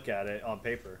just look at it on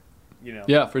paper.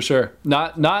 Yeah, for sure.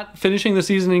 Not finishing the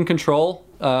season in control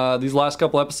these last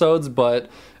couple episodes,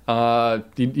 but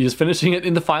he's finishing it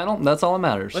in the final. And that's all that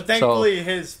matters. But thankfully,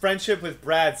 his friendship with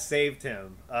Brad saved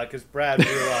him, because Brad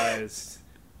realized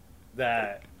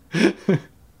that it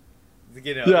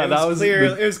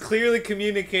was clearly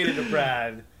communicated to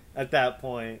Brad at that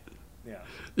point. Yeah.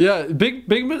 Yeah,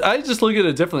 big. I just look at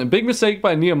it differently. Big mistake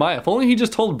by Nehemiah. If only he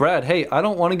just told Brad, "Hey, I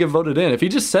don't want to get voted in." If he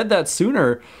just said that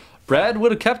sooner, Brad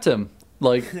would have kept him.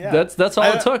 That's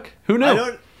all it took. Who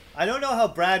knew? I don't know how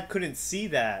Brad couldn't see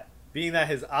that, being that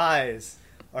his eyes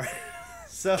are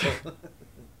so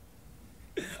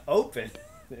open.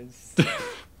 They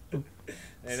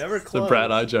never close. It's a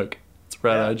Brad eye joke. It's a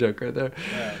Brad eye joke right there.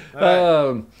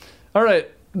 Yeah. All right.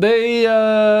 They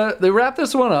wrap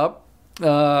this one up.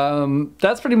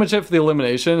 That's pretty much it for the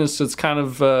elimination. It's kind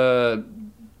of a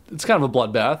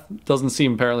bloodbath. Doesn't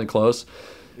seem apparently close.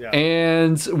 Yeah.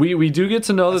 And we do get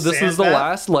to know that this is the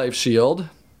last life shield.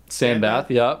 Sandbath,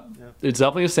 yep. Yeah. It's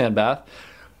definitely a sandbath.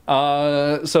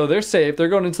 So they're safe. They're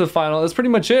going into the final. That's pretty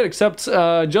much it, except,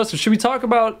 Joseph, should we talk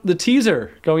about the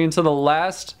teaser going into the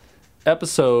last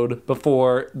episode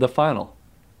before the final?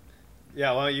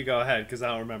 Yeah, why don't you go ahead, because I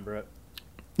don't remember it.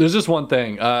 There's just one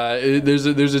thing. There's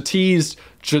a teased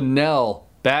Janelle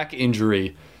back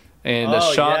injury and a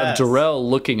shot of Darrell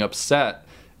looking upset.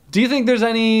 Do you think there's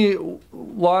any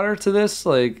water to this?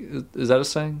 Like, is that a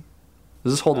saying?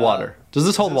 Does this hold water? Does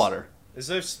this hold water? Is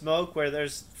there smoke where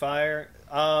there's fire?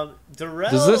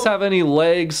 Darrell. Does this have any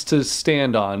legs to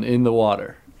stand on in the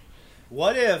water?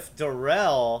 What if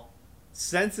Darrell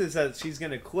senses that she's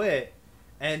gonna quit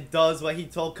and does what he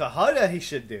told Kahada he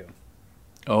should do?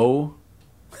 Oh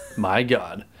my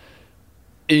God!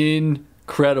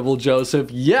 Incredible,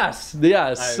 Joseph. Yes. I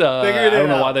don't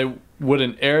know why they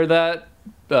wouldn't air that.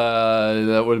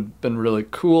 That would have been really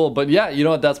cool. But yeah, you know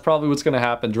what? That's probably what's going to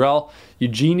happen. Darrell, you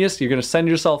genius. You're going to send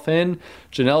yourself in.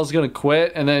 Janelle's going to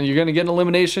quit. And then you're going to get an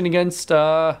elimination against,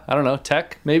 I don't know,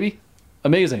 Tech, maybe?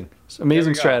 Amazing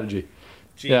strategy.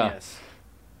 Genius. Yeah.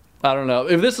 I don't know.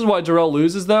 If this is why Darrell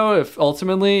loses, though, if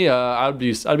ultimately, I'd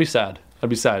be sad. I'd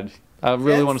be sad. I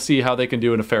really want to see how they can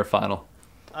do in a fair final.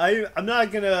 I'm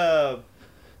not gonna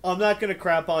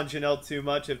crap on Janelle too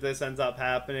much if this ends up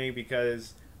happening,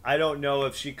 because I don't know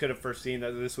if she could have foreseen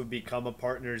that this would become a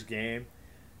partner's game,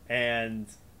 and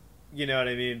you know what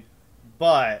I mean.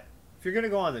 But if you're gonna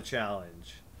go on the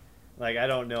challenge, like, I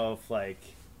don't know if, like,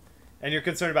 and you're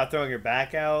concerned about throwing your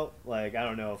back out, like, I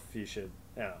don't know if you should.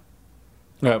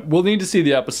 Yeah, we'll need to see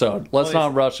the episode. Let's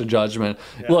not rush a judgment.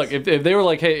 Yes. Look, if they were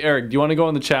like, hey, Eric, do you want to go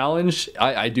on the challenge?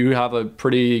 I do have a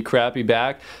pretty crappy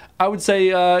back. I would say,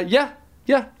 yeah.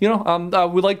 You know, I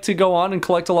would like to go on and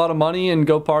collect a lot of money and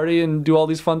go party and do all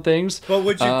these fun things. But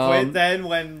would you quit then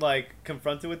when, like,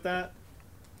 confronted with that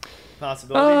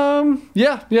possibility?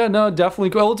 Yeah, no,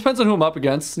 definitely. Well, it depends on who I'm up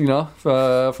against. You know,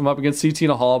 if I'm up against CT in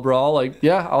a hall brawl, like,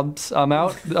 yeah, I'm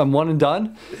out. I'm one and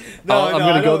done. I'm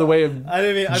gonna go the way of I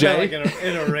didn't mean, Jay. I meant like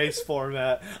in a race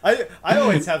format. I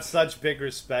always have such big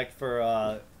respect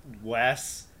for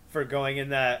Wes for going in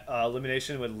that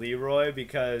elimination with Leroy,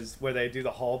 because where they do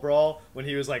the hall brawl when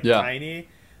he was like tiny,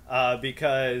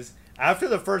 because after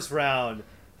the first round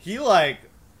he like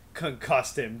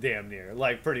concussed him damn near,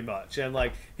 like, pretty much, and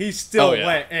like he still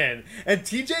went in, and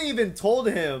TJ even told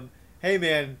him, hey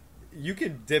man, you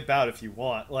can dip out if you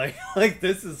want, like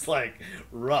this is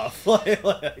rough,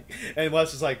 like and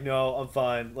Wes was like, no, I'm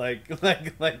fine, like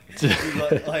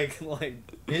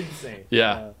insane.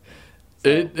 Yeah. So.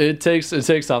 It takes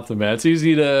something, man. It's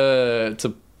easy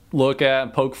to look at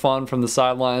and poke fun from the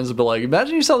sidelines, but like,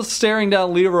 imagine yourself staring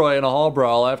down Leroy in a hall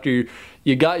brawl after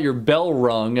you got your bell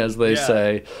rung, as they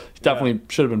say. Definitely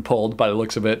should have been pulled by the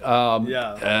looks of it.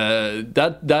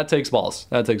 That takes balls.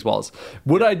 That takes balls.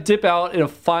 Would I dip out in a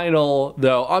final,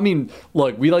 though? I mean,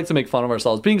 look, we like to make fun of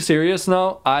ourselves. Being serious,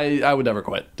 no, I would never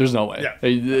quit. There's no way. Yeah.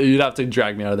 You'd have to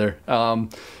drag me out of there.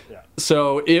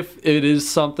 So if it is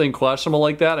something questionable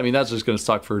like that, I mean, that's just going to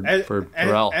suck for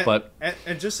Darrell.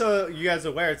 And just so you guys are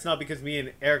aware, it's not because me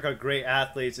and Eric are great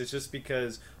athletes. It's just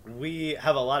because we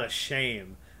have a lot of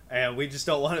shame, and we just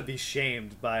don't want to be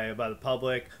shamed by the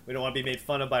public. We don't want to be made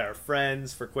fun of by our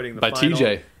friends for quitting the final. By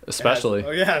TJ, especially.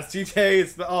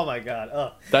 TJ. Oh my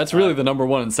God. That's really the number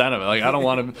one incentive. Like, I don't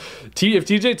want to. If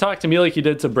TJ talked to me like he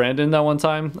did to Brandon that one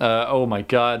time, oh my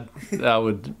God, that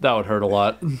would hurt a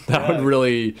lot. That would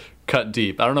really cut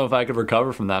deep. I don't know if I could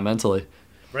recover from that mentally.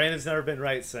 Brandon's never been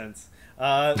right since.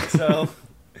 This was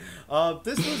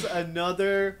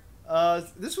another.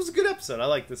 This was a good episode. I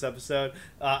like this episode.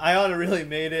 Ayana really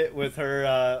made it with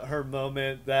her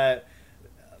moment that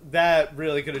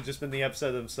really could have just been the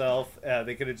episode themselves.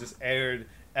 They could have just aired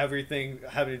everything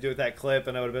having to do with that clip,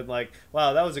 and I would have been like,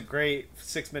 wow, that was a great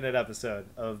 6-minute episode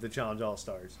of the Challenge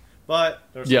All-Stars. But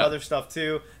there was some other stuff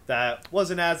too that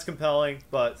wasn't as compelling,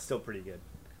 but still pretty good.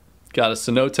 Got a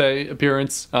Cenote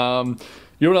appearance.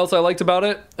 You know what else I liked about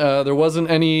it? There wasn't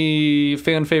any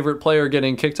fan favorite player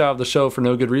getting kicked out of the show for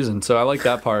no good reason, so I like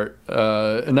that part.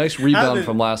 A nice rebound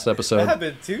from last episode. That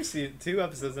happened two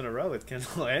episodes in a row with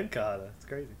Kendall and Kata. It's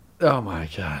crazy. Oh my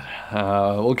God.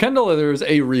 Well, Kendall, there was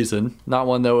a reason, not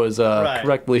one that was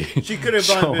correctly. She could have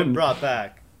been brought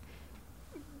back.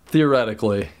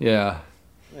 Theoretically, yeah.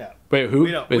 Yeah. Wait, who?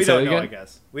 We don't know, I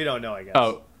guess. We don't know, I guess.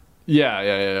 Oh.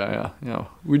 Yeah. You know,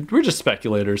 we're just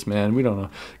speculators, man. We don't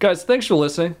know. Guys, thanks for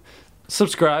listening.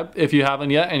 Subscribe if you haven't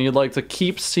yet and you'd like to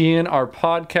keep seeing our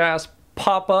podcast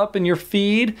pop up in your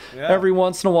feed every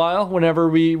once in a while whenever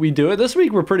we do it. This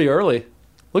week we're pretty early.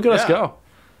 Look at us go.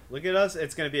 Look at us.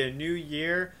 It's going to be a new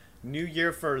year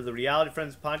for the Reality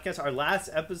Friends podcast. Our last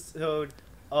episode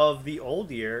of the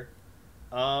old year.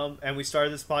 And we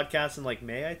started this podcast in like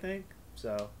May, I think.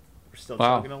 So we're still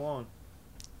chugging along.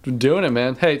 We're doing it,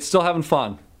 man. Hey, it's still having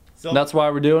fun. That's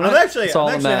why we're doing it. I'm actually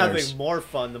having more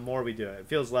fun the more we do it. It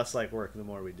feels less like work the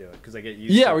more we do it because I get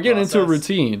used to it. Yeah, we're getting into a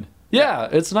routine. Yeah,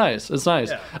 it's nice. It's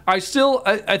nice. Yeah. I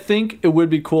think it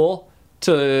would be cool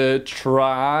to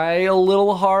try a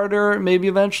little harder, maybe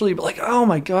eventually, but like, oh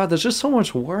my god, there's just so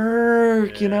much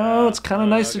work, you know? It's kind of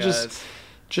nice to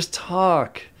just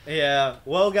talk. Yeah.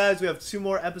 Well, guys, we have 2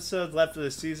 more episodes left of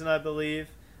the season, I believe.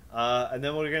 And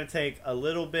then we're going to take a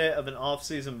little bit of an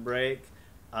off-season break.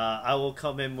 I will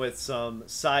come in with some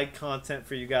side content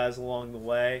for you guys along the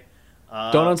way.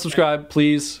 Don't unsubscribe,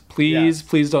 please.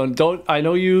 Please don't. I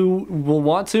know you will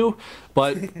want to,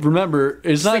 but remember,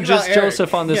 it's not just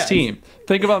Joseph on this team.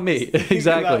 Think about me.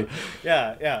 Exactly.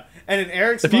 Yeah. And in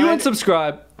Eric's if you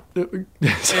unsubscribe,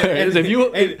 if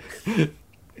you...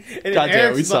 God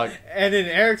damn, we suck. And in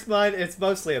Eric's mind, it's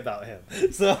mostly about him.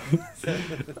 So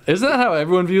isn't that how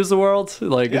everyone views the world?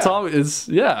 Like it's always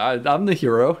I'm the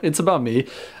hero. It's about me,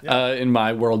 in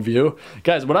my worldview.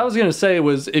 Guys, what I was gonna say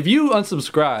was, if you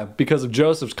unsubscribe because of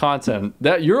Joseph's content,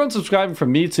 that you're unsubscribing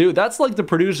from me too. That's like the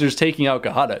producers taking out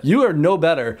Kahada. You are no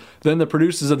better than the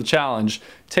producers of the challenge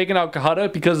taking out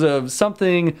Kahada because of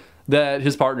something that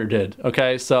his partner did.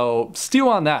 Okay, so stew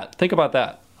on that. Think about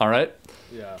that. All right.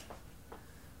 Yeah.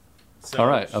 So, all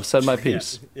right, I've said my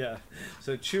piece. Yeah.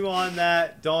 So chew on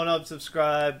that. Don't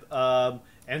unsubscribe.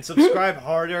 And subscribe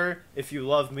harder if you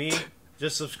love me.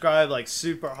 Just subscribe like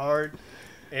super hard,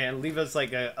 and leave us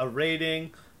like a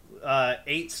rating,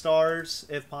 8 stars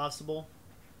if possible.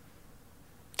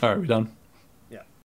 All right, we done?